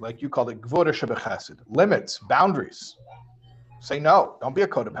 like you called it, Gvura Shebechesed, limits, boundaries. Say no. Don't be a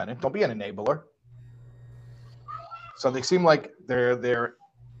codependent. Don't be an enabler. So they seem like they're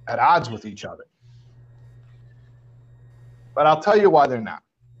at odds with each other. But I'll tell you why they're not.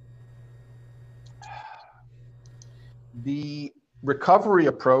 The recovery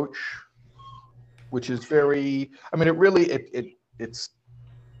approach, which is very, it's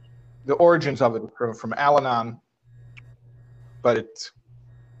the origins of it from Al-Anon, but it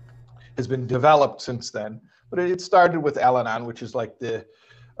has been developed since then. But it started with Al-Anon, which is like the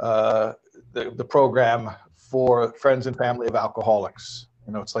program for friends and family of alcoholics.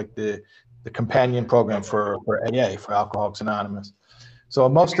 It's like the companion program for AA, for Alcoholics Anonymous. So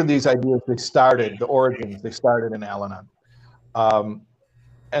most of these ideas, they started in Al-Anon.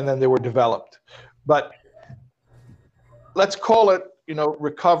 And then they were developed. But let's call it,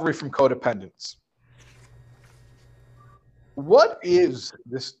 recovery from codependence. what is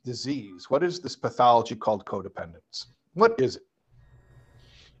this disease? What is this pathology called codependence? What is it?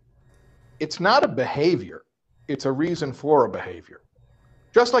 It's not a behavior. It's a reason for a behavior.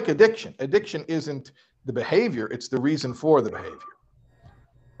 Just like addiction. Addiction isn't the behavior, it's the reason for the behavior.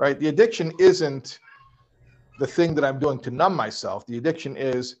 Right? The addiction isn't the thing that I'm doing to numb myself. The addiction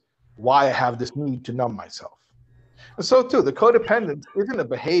is why I have this need to numb myself. And so too, the codependence isn't a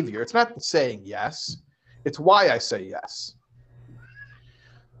behavior. It's not saying yes. It's why I say yes.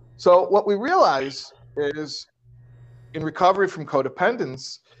 So what we realize is in recovery from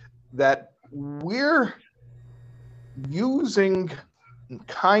codependence that we're using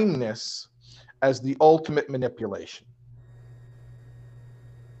kindness as the ultimate manipulation.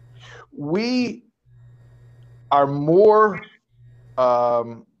 We are more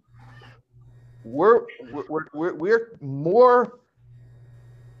we're more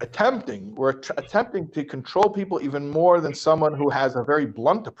attempting to control people even more than someone who has a very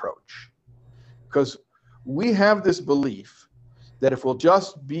blunt approach, because we have this belief that if we'll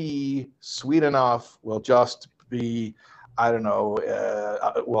just be sweet enough, we'll just be, I don't know,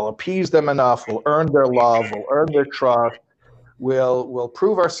 we'll appease them enough, we'll earn their love, we'll earn their trust, we'll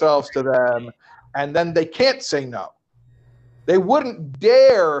prove ourselves to them, and then they can't say no. They wouldn't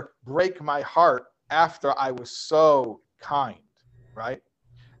dare break my heart after I was so kind, right?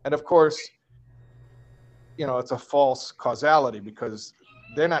 And of course, you know, it's a false causality because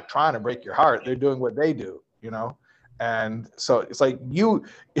they're not trying to break your heart. They're doing what they do, you know? And so it's like you're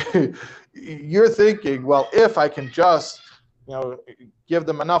thinking, well, if I can just, you know, give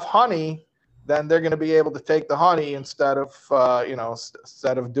them enough honey, then they're going to be able to take the honey instead of,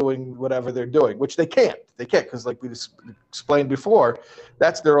 instead of doing whatever they're doing, which they can't. They can't because, like we explained before,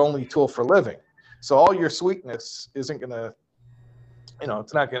 that's their only tool for living. So all your sweetness isn't going to, you know,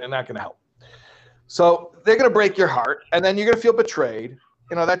 it's not going to help. So they're going to break your heart, and then you're going to feel betrayed.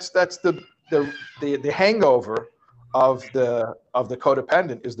 You know, that's the hangover of the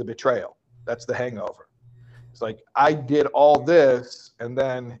codependent is the betrayal. That's the hangover. It's like, I did all this, and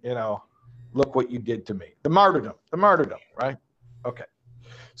then, you know, look what you did to me. The martyrdom, right? Okay.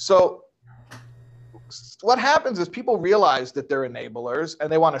 So what happens is people realize that they're enablers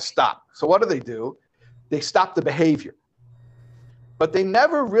and they want to stop. So what do? They stop the behavior. But they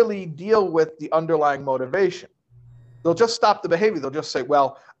never really deal with the underlying motivation. They'll just stop the behavior. They'll just say,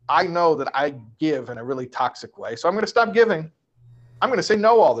 well, I know that I give in a really toxic way, so I'm going to stop giving. I'm going to say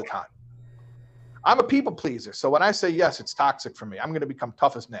no all the time. I'm a people pleaser, so when I say yes, it's toxic for me. I'm going to become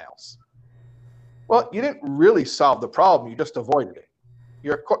tough as nails. Well, you didn't really solve the problem. You just avoided it.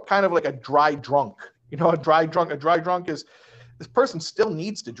 You're kind of like a dry drunk. You know, a dry drunk is, this person still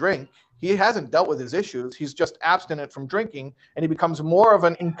needs to drink. He hasn't dealt with his issues. He's just abstinent from drinking, and he becomes more of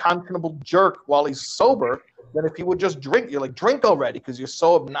an incontinable jerk while he's sober than if he would just drink. You're like, drink already, because you're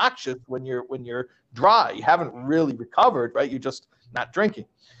so obnoxious when you're dry. You haven't really recovered, right? You're just not drinking.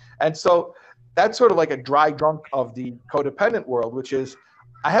 And so that's sort of like a dry drunk of the codependent world, which is,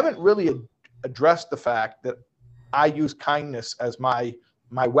 I haven't really addressed the fact that I use kindness as my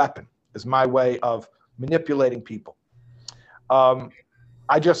weapon, as my way of manipulating people.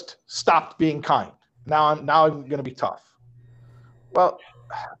 I just stopped being kind. Now I'm going to be tough. Well,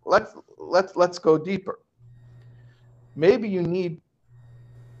 let's go deeper. Maybe you need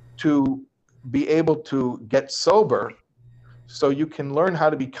to be able to get sober so you can learn how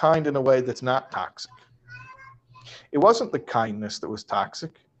to be kind in a way that's not toxic. It wasn't the kindness that was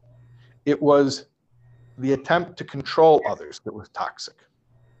toxic. It was the attempt to control others that was toxic.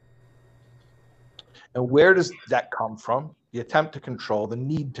 And where does that come from? The attempt to control, the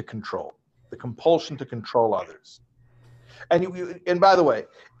need to control, the compulsion to control others. And by the way,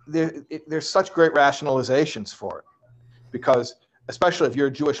 there's such great rationalizations for it, because especially if you're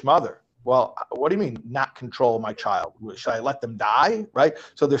a Jewish mother, well, what do you mean not control my child? Should I let them die, right?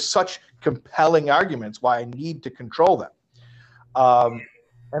 So there's such compelling arguments why I need to control them,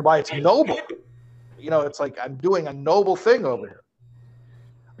 and why it's noble. You know, it's like I'm doing a noble thing over here.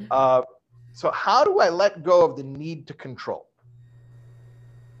 So how do I let go of the need to control?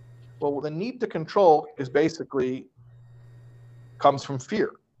 Well, the need to control is basically comes from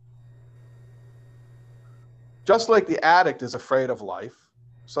fear. Just like the addict is afraid of life,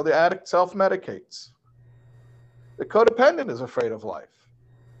 so the addict self-medicates. The codependent is afraid of life,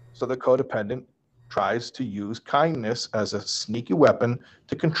 so the codependent tries to use kindness as a sneaky weapon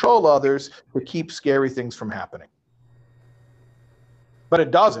to control others, to keep scary things from happening. But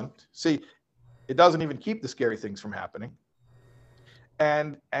it doesn't. See, it doesn't even keep the scary things from happening.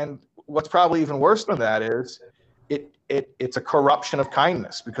 And what's probably even worse than that is it's a corruption of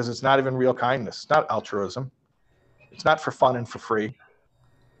kindness, because it's not even real kindness. It's not altruism. It's not for fun and for free.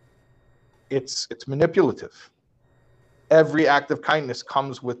 It's manipulative. Every act of kindness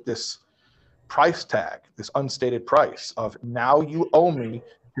comes with this price tag, this unstated price of, now you owe me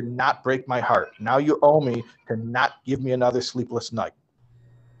to not break my heart. Now you owe me to not give me another sleepless night.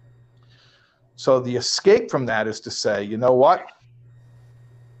 So the escape from that is to say, you know what?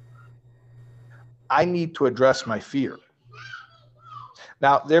 I need to address my fear.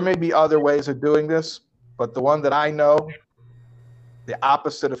 Now, there may be other ways of doing this, but the one that I know, the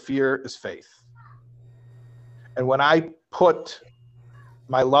opposite of fear is faith. And when I put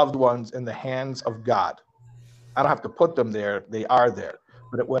my loved ones in the hands of God, I don't have to put them there, they are there.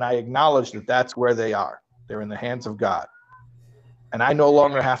 But when I acknowledge that that's where they are, they're in the hands of God, and I no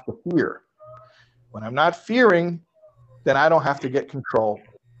longer have to fear. When I'm not fearing, then I don't have to get control.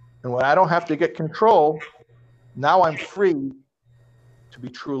 And when I don't have to get control, now I'm free to be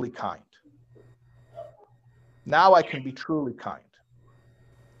truly kind. Now I can be truly kind.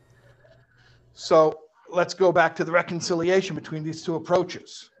 So let's go back to the reconciliation between these two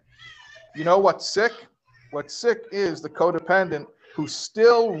approaches. You know what's sick? What's sick is the codependent who's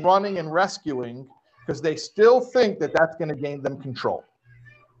still running and rescuing because they still think that that's going to gain them control.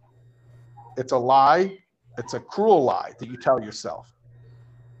 It's a lie. It's a cruel lie that you tell yourself.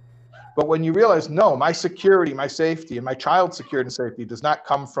 But when you realize, no, my security, my safety, and my child's security and safety does not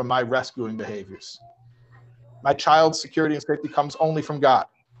come from my rescuing behaviors. My child's security and safety comes only from God.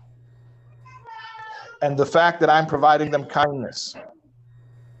 And the fact that I'm providing them kindness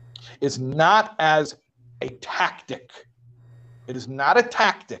is not as a tactic. It is not a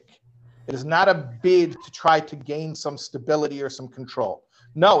tactic. It is not a bid to try to gain some stability or some control.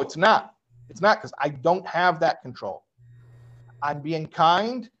 No, it's not. It's not, because I don't have that control. I'm being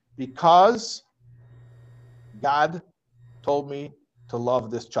kind because God told me to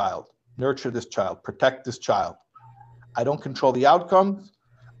love this child, nurture this child, protect this child. I don't control the outcomes.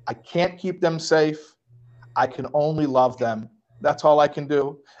 I can't keep them safe. I can only love them. That's all I can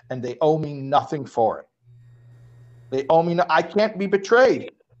do. And they owe me nothing for it. They owe me I can't be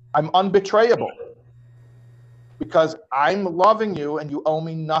betrayed. I'm unbetrayable because I'm loving you and you owe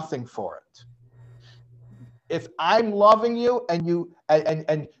me nothing for it. If I'm loving you and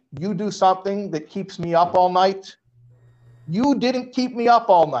you do something that keeps me up all night, you didn't keep me up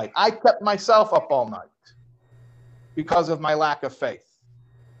all night. I kept myself up all night because of my lack of faith.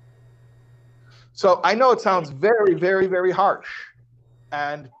 So I know it sounds very, very, very harsh,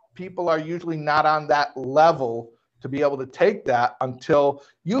 and people are usually not on that level to be able to take that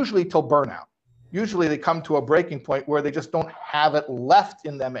usually till burnout. Usually they come to a breaking point where they just don't have it left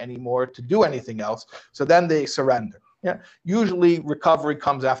in them anymore to do anything else. So then they surrender. Yeah. Usually recovery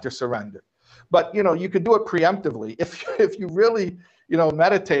comes after surrender. But you could do it preemptively. If you really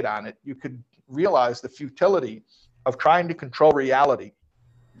meditate on it, you could realize the futility of trying to control reality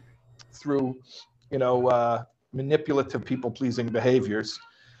through manipulative people-pleasing behaviors.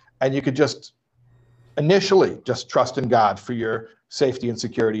 And you could just initially just trust in God for your safety and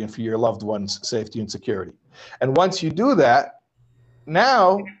security and for your loved ones' safety and security. And once you do that,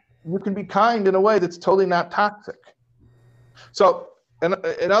 now you can be kind in a way that's totally not toxic. So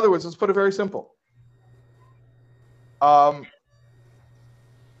in other words, let's put it very simple.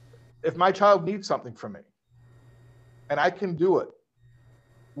 If my child needs something from me and I can do it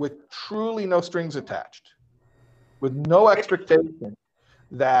with truly no strings attached, with no expectation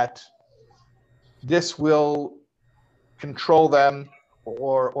that this will control them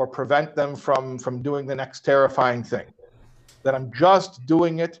or prevent them from doing the next terrifying thing, that I'm just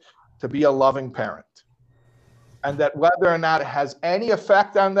doing it to be a loving parent, and that whether or not it has any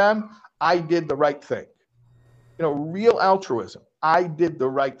effect on them, I did the right thing. Real altruism. I did the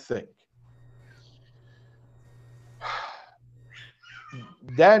right thing.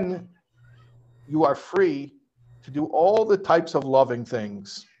 Then you are free to do all the types of loving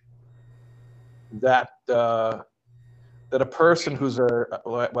things that a person who's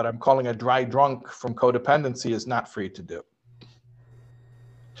what I'm calling a dry drunk from codependency is not free to do.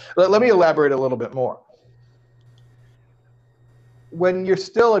 Let me elaborate a little bit more. When you're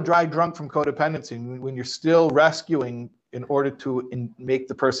still a dry drunk from codependency, when you're still rescuing in order to make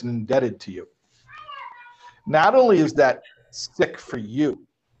the person indebted to you, not only is that sick for you,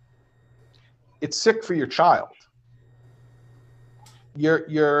 it's sick for your child.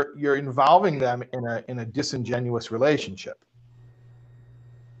 You're involving them in a disingenuous relationship.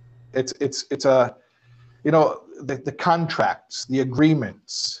 It's a the contracts, the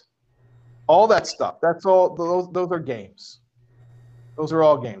agreements, all that stuff. That's all. Those are games. Those are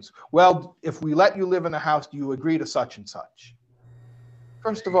all games. Well, if we let you live in the house, do you agree to such and such?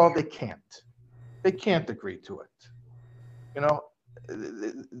 First of all, they can't. They can't agree to it. You know,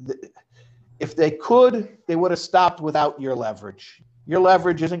 if they could, they would have stopped without your leverage. Your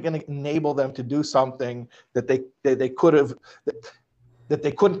leverage isn't going to enable them to do something that they could have, that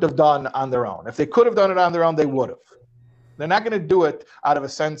they couldn't have done on their own. If they could have done it on their own, they would have. They're not going to do it out of a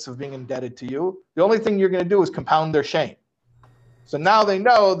sense of being indebted to you. The only thing you're going to do is compound their shame. So now they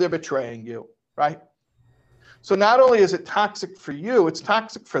know they're betraying you, right? So not only is it toxic for you, it's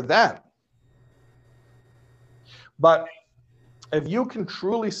toxic for them. But if you can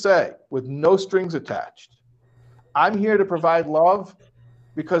truly say, with no strings attached, I'm here to provide love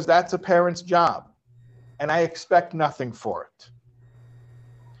because that's a parent's job, and I expect nothing for it,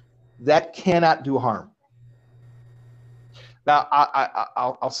 that cannot do harm. Now,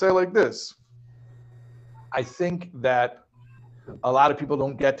 I'll say it like this. I think that a lot of people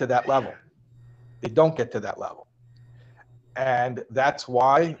don't get to that level. They don't get to that level. And that's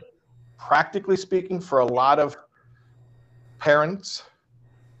why, practically speaking, for a lot of parents,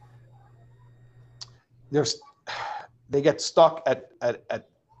 they get stuck at a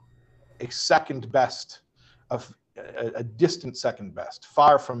second best, of a distant second best,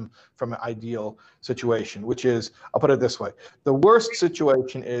 far from an ideal situation, which is, I'll put it this way, the worst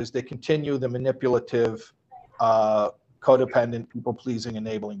situation is they continue the manipulative, codependent, people-pleasing,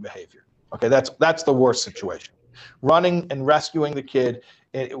 enabling behavior. Okay, that's the worst situation. Running and rescuing the kid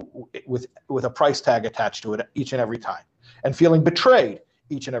with a price tag attached to it each and every time, and feeling betrayed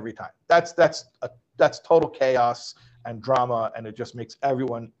each and every time. That's total chaos and drama, and it just makes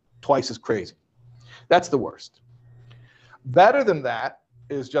everyone twice as crazy. That's the worst. Better than that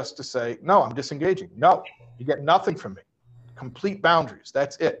is just to say, no, I'm disengaging. No, you get nothing from me. Complete boundaries.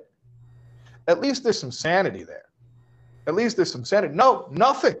 That's it. At least there's some sanity there. At least there's some sanity. No,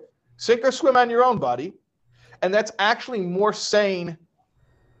 nothing. Sink or swim on your own, buddy. And that's actually more sane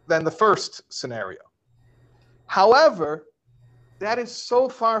than the first scenario. However, that is so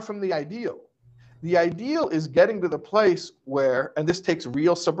far from the ideal. The ideal is getting to the place where, and this takes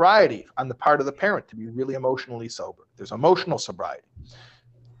real sobriety on the part of the parent to be really emotionally sober. There's emotional sobriety.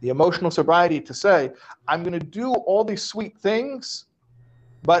 The emotional sobriety to say, I'm going to do all these sweet things,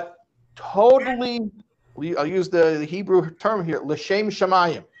 but totally, I'll use the Hebrew term here, l'shem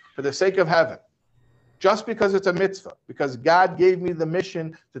shamayim, for the sake of heaven. Just because it's a mitzvah, because God gave me the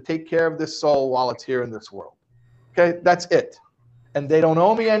mission to take care of this soul while it's here in this world. Okay, that's it. And they don't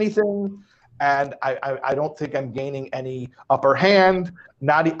owe me anything. And I don't think I'm gaining any upper hand.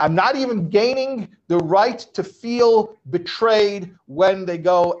 I'm not even gaining the right to feel betrayed when they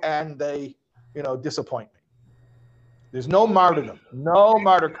go and they, disappoint me. There's no martyrdom, no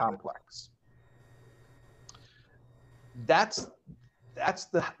martyr complex. That's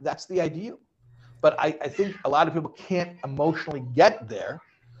the ideal. But I think a lot of people can't emotionally get there.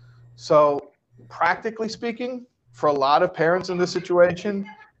 So practically speaking, for a lot of parents in this situation,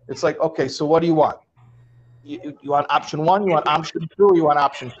 it's like, okay, so what do you want? You want option one, you want option two, or you want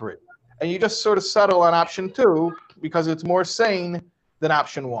option three? And you just sort of settle on option two because it's more sane than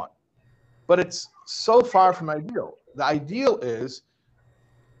option one. But it's so far from ideal. The ideal is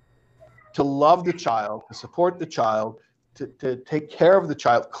to love the child, to support the child, to take care of the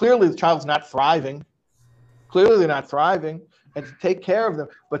child. Clearly, the child's not thriving. Clearly, they're not thriving. And to take care of them,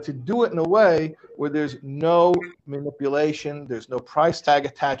 but to do it in a way where there's no manipulation, there's no price tag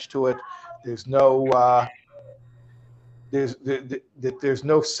attached to it, there's no there's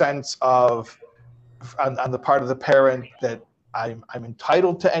no sense of on the part of the parent that I'm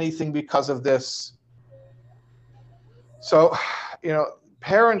entitled to anything because of this. So,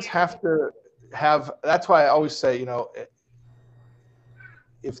 parents have to have. That's why I always say,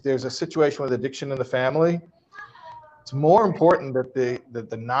 if there's a situation with addiction in the family, it's more important that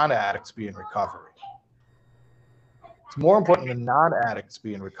the non-addicts be in recovery. It's more important that non-addicts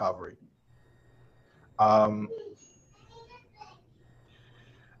be in recovery.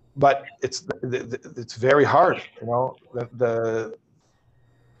 But it's very hard. The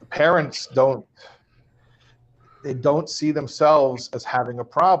parents don't see themselves as having a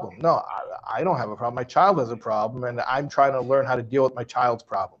problem. No, I don't have a problem. My child has a problem, and I'm trying to learn how to deal with my child's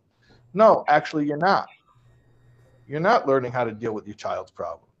problem. No, actually, you're not. You're not learning how to deal with your child's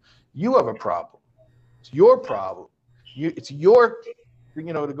problem. You have a problem. It's your problem. It's your,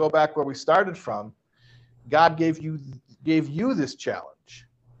 to go back where we started from, God gave you this challenge.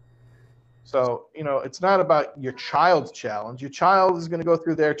 So, it's not about your child's challenge. Your child is going to go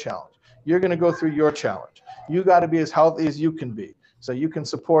through their challenge. You're going to go through your challenge. You got to be as healthy as you can be so you can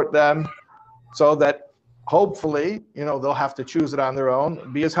support them so that hopefully, they'll have to choose it on their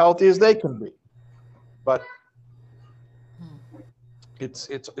own, be as healthy as they can be. But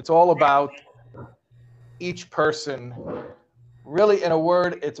it's all about each person really, in a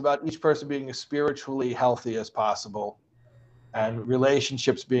word, it's about each person being as spiritually healthy as possible and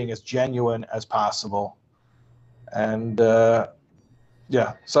relationships being as genuine as possible. And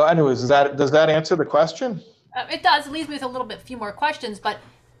yeah. So anyways, does that answer the question? It does. It leaves me with a little bit, few more questions, but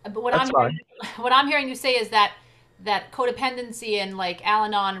what That's I'm fine. what I'm hearing you say is that codependency and like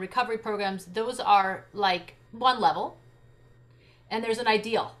Al-Anon recovery programs, those are like one level, and there's an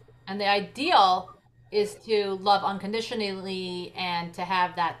ideal, and the ideal is to love unconditionally and to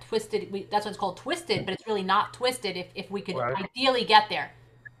have that twisted. That's what it's called, twisted, but it's really not twisted. If we could Right. ideally get there.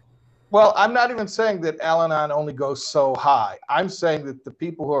 Well, I'm not even saying that Al-Anon only goes so high. I'm saying that the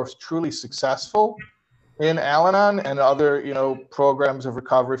people who are truly successful in Al-Anon and other, programs of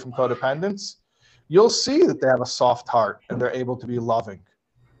recovery from codependence, you'll see that they have a soft heart and they're able to be loving.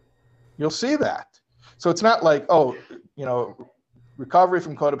 You'll see that. So it's not like, recovery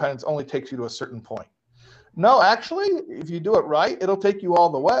from codependence only takes you to a certain point. No, actually, if you do it right, it'll take you all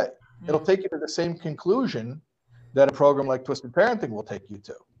the way. It'll take you to the same conclusion that a program like Twisted Parenting will take you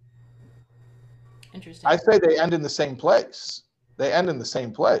to. Interesting. I say they end in the same place. They end in the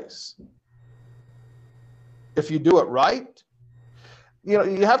same place. If you do it right,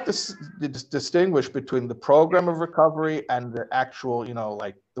 you have to distinguish between the program of recovery and the actual,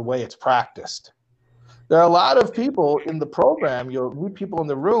 like the way it's practiced. There are a lot of people in the program, you'll meet people in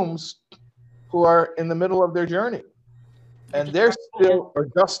the rooms who are in the middle of their journey. And they're still or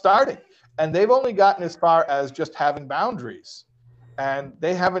just starting. And they've only gotten as far as just having boundaries. And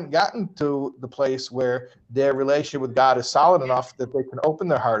they haven't gotten to the place where their relationship with God is solid enough that they can open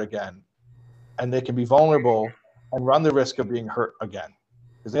their heart again and they can be vulnerable and run the risk of being hurt again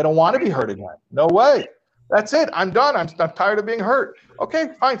because they don't want to be hurt again. No way. That's it. I'm done. I'm tired of being hurt. Okay,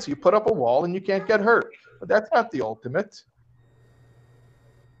 fine. So you put up a wall and you can't get hurt. But that's not the ultimate.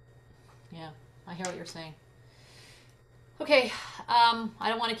 Yeah, I hear what you're saying. Okay, I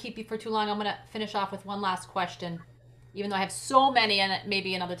don't want to keep you for too long. I'm going to finish off with one last question, even though I have so many, and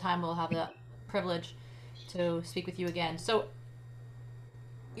maybe another time we'll have the privilege to speak with you again. So,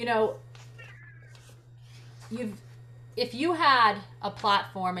 if you had a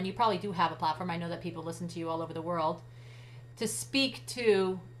platform, and you probably do have a platform, I know that people listen to you all over the world, to speak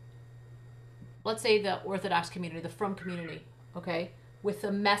to, let's say, the Orthodox community, the Frum community, okay, with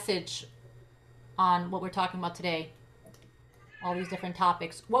a message on what we're talking about today, all these different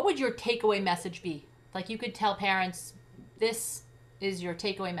topics, what would your takeaway message be? Like, you could tell parents, this is your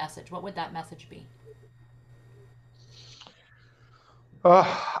takeaway message. What would that message be?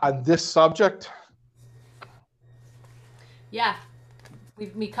 On this subject? Yeah.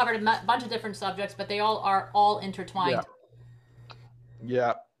 We covered a bunch of different subjects, but they are all intertwined.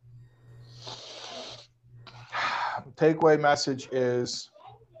 Yeah. Takeaway message is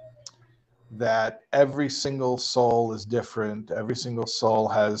that every single soul is different. Every single soul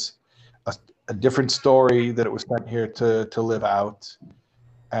has a different story that it was sent here to live out.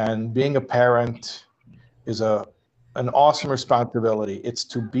 And being a parent is an awesome responsibility. It's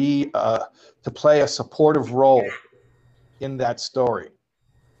to play a supportive role in that story.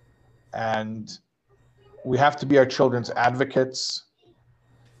 And we have to be our children's advocates.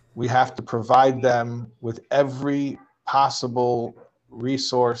 We have to provide them with every possible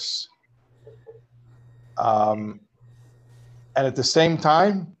resource. And at the same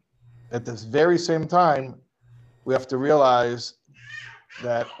time, at this very same time, we have to realize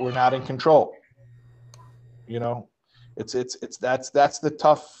that we're not in control. That's the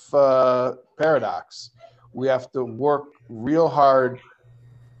tough paradox. We have to work real hard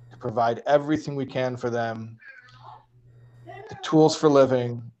to provide everything we can for them. The tools for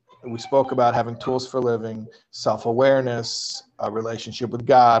living. We spoke about having tools for living, self-awareness, a relationship with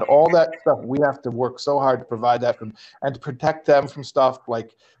God, all that stuff. We have to work so hard to provide that and to protect them from stuff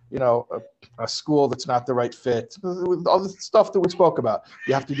like, a school that's not the right fit, all the stuff that we spoke about.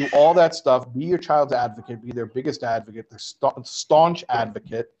 You have to do all that stuff, be your child's advocate, be their biggest advocate, their staunch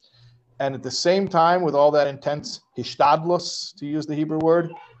advocate. And at the same time, with all that intense hishtadlus, to use the Hebrew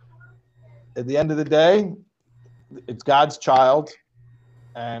word, at the end of the day, it's God's child,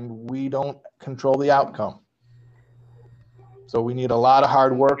 and we don't control the outcome. So we need a lot of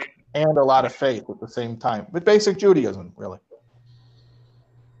hard work and a lot of faith at the same time, with basic Judaism, really.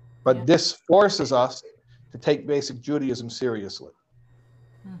 But this forces us to take basic Judaism seriously.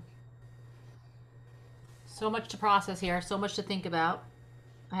 So much to process here, so much to think about.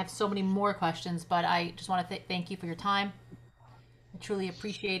 I have so many more questions, but I just want to thank you for your time. I truly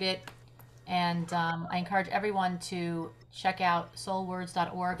appreciate it. And I encourage everyone to check out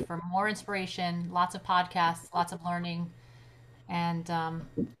soulwords.org for more inspiration, lots of podcasts, lots of learning. And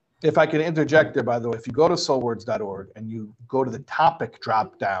If I can interject there, by the way, if you go to soulwords.org and you go to the topic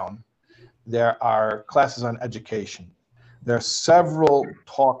drop down, there are classes on education. There are several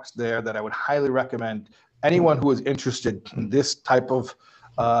talks there that I would highly recommend. Anyone who is interested in this type of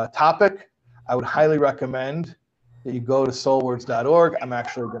topic, I would highly recommend that you go to soulwords.org. I'm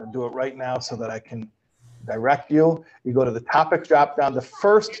actually going to do it right now so that I can direct you. You go to the topics drop down. The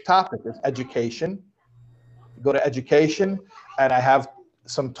first topic is education. You go to education, and I have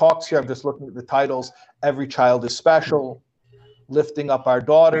some talks here. I'm just looking at the titles. Every Child is Special, Lifting Up Our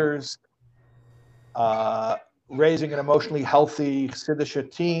Daughters, Raising an Emotionally Healthy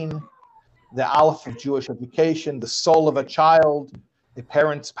Siddish Teen, The Aleph of Jewish Education, The Soul of a Child, A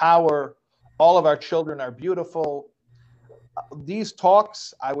Parent's Power, All of Our Children Are Beautiful. These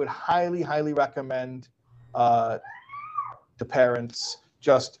talks I would highly, highly recommend to parents,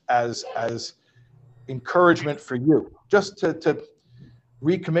 just as encouragement for you, just to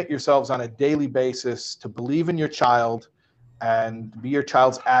recommit yourselves on a daily basis to believe in your child and be your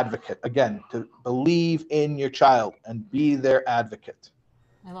child's advocate. Again, to believe in your child and be their advocate.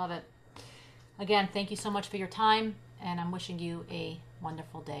 I love it. Again, thank you so much for your time, and I'm wishing you a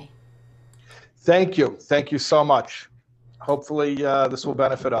wonderful day. Thank you. Thank you so much. Hopefully this will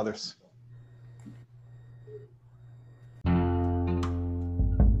benefit others.